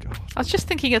 oh God. I was just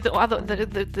thinking of the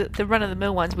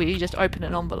run-of-the-mill ones where you just open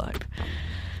an envelope.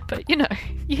 But, you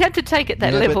had to take it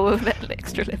that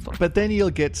extra level. But then you'll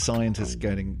get scientists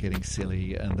getting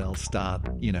silly, and they'll start,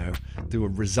 do a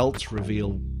results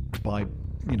reveal by,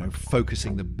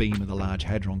 focusing the beam of the Large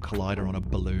Hadron Collider on a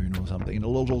balloon or something, and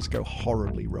it'll all go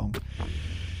horribly wrong.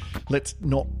 Let's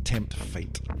not tempt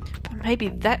fate. But maybe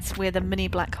that's where the mini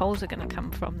black holes are going to come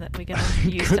from that we're going to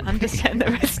use to understand the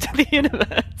rest of the universe.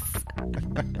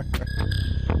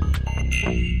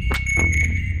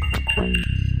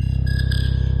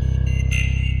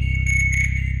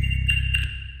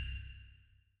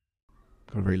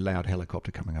 Got a very loud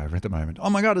helicopter coming over at the moment. Oh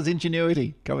my God, it's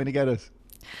Ingenuity coming to get us.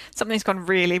 Something's gone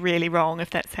really, really wrong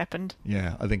if that's happened.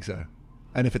 Yeah, I think so.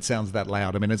 And if it sounds that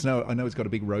loud, I mean, I know it's got a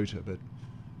big rotor, but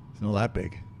it's not that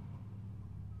big.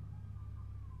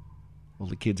 All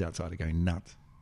the kids outside are going nuts.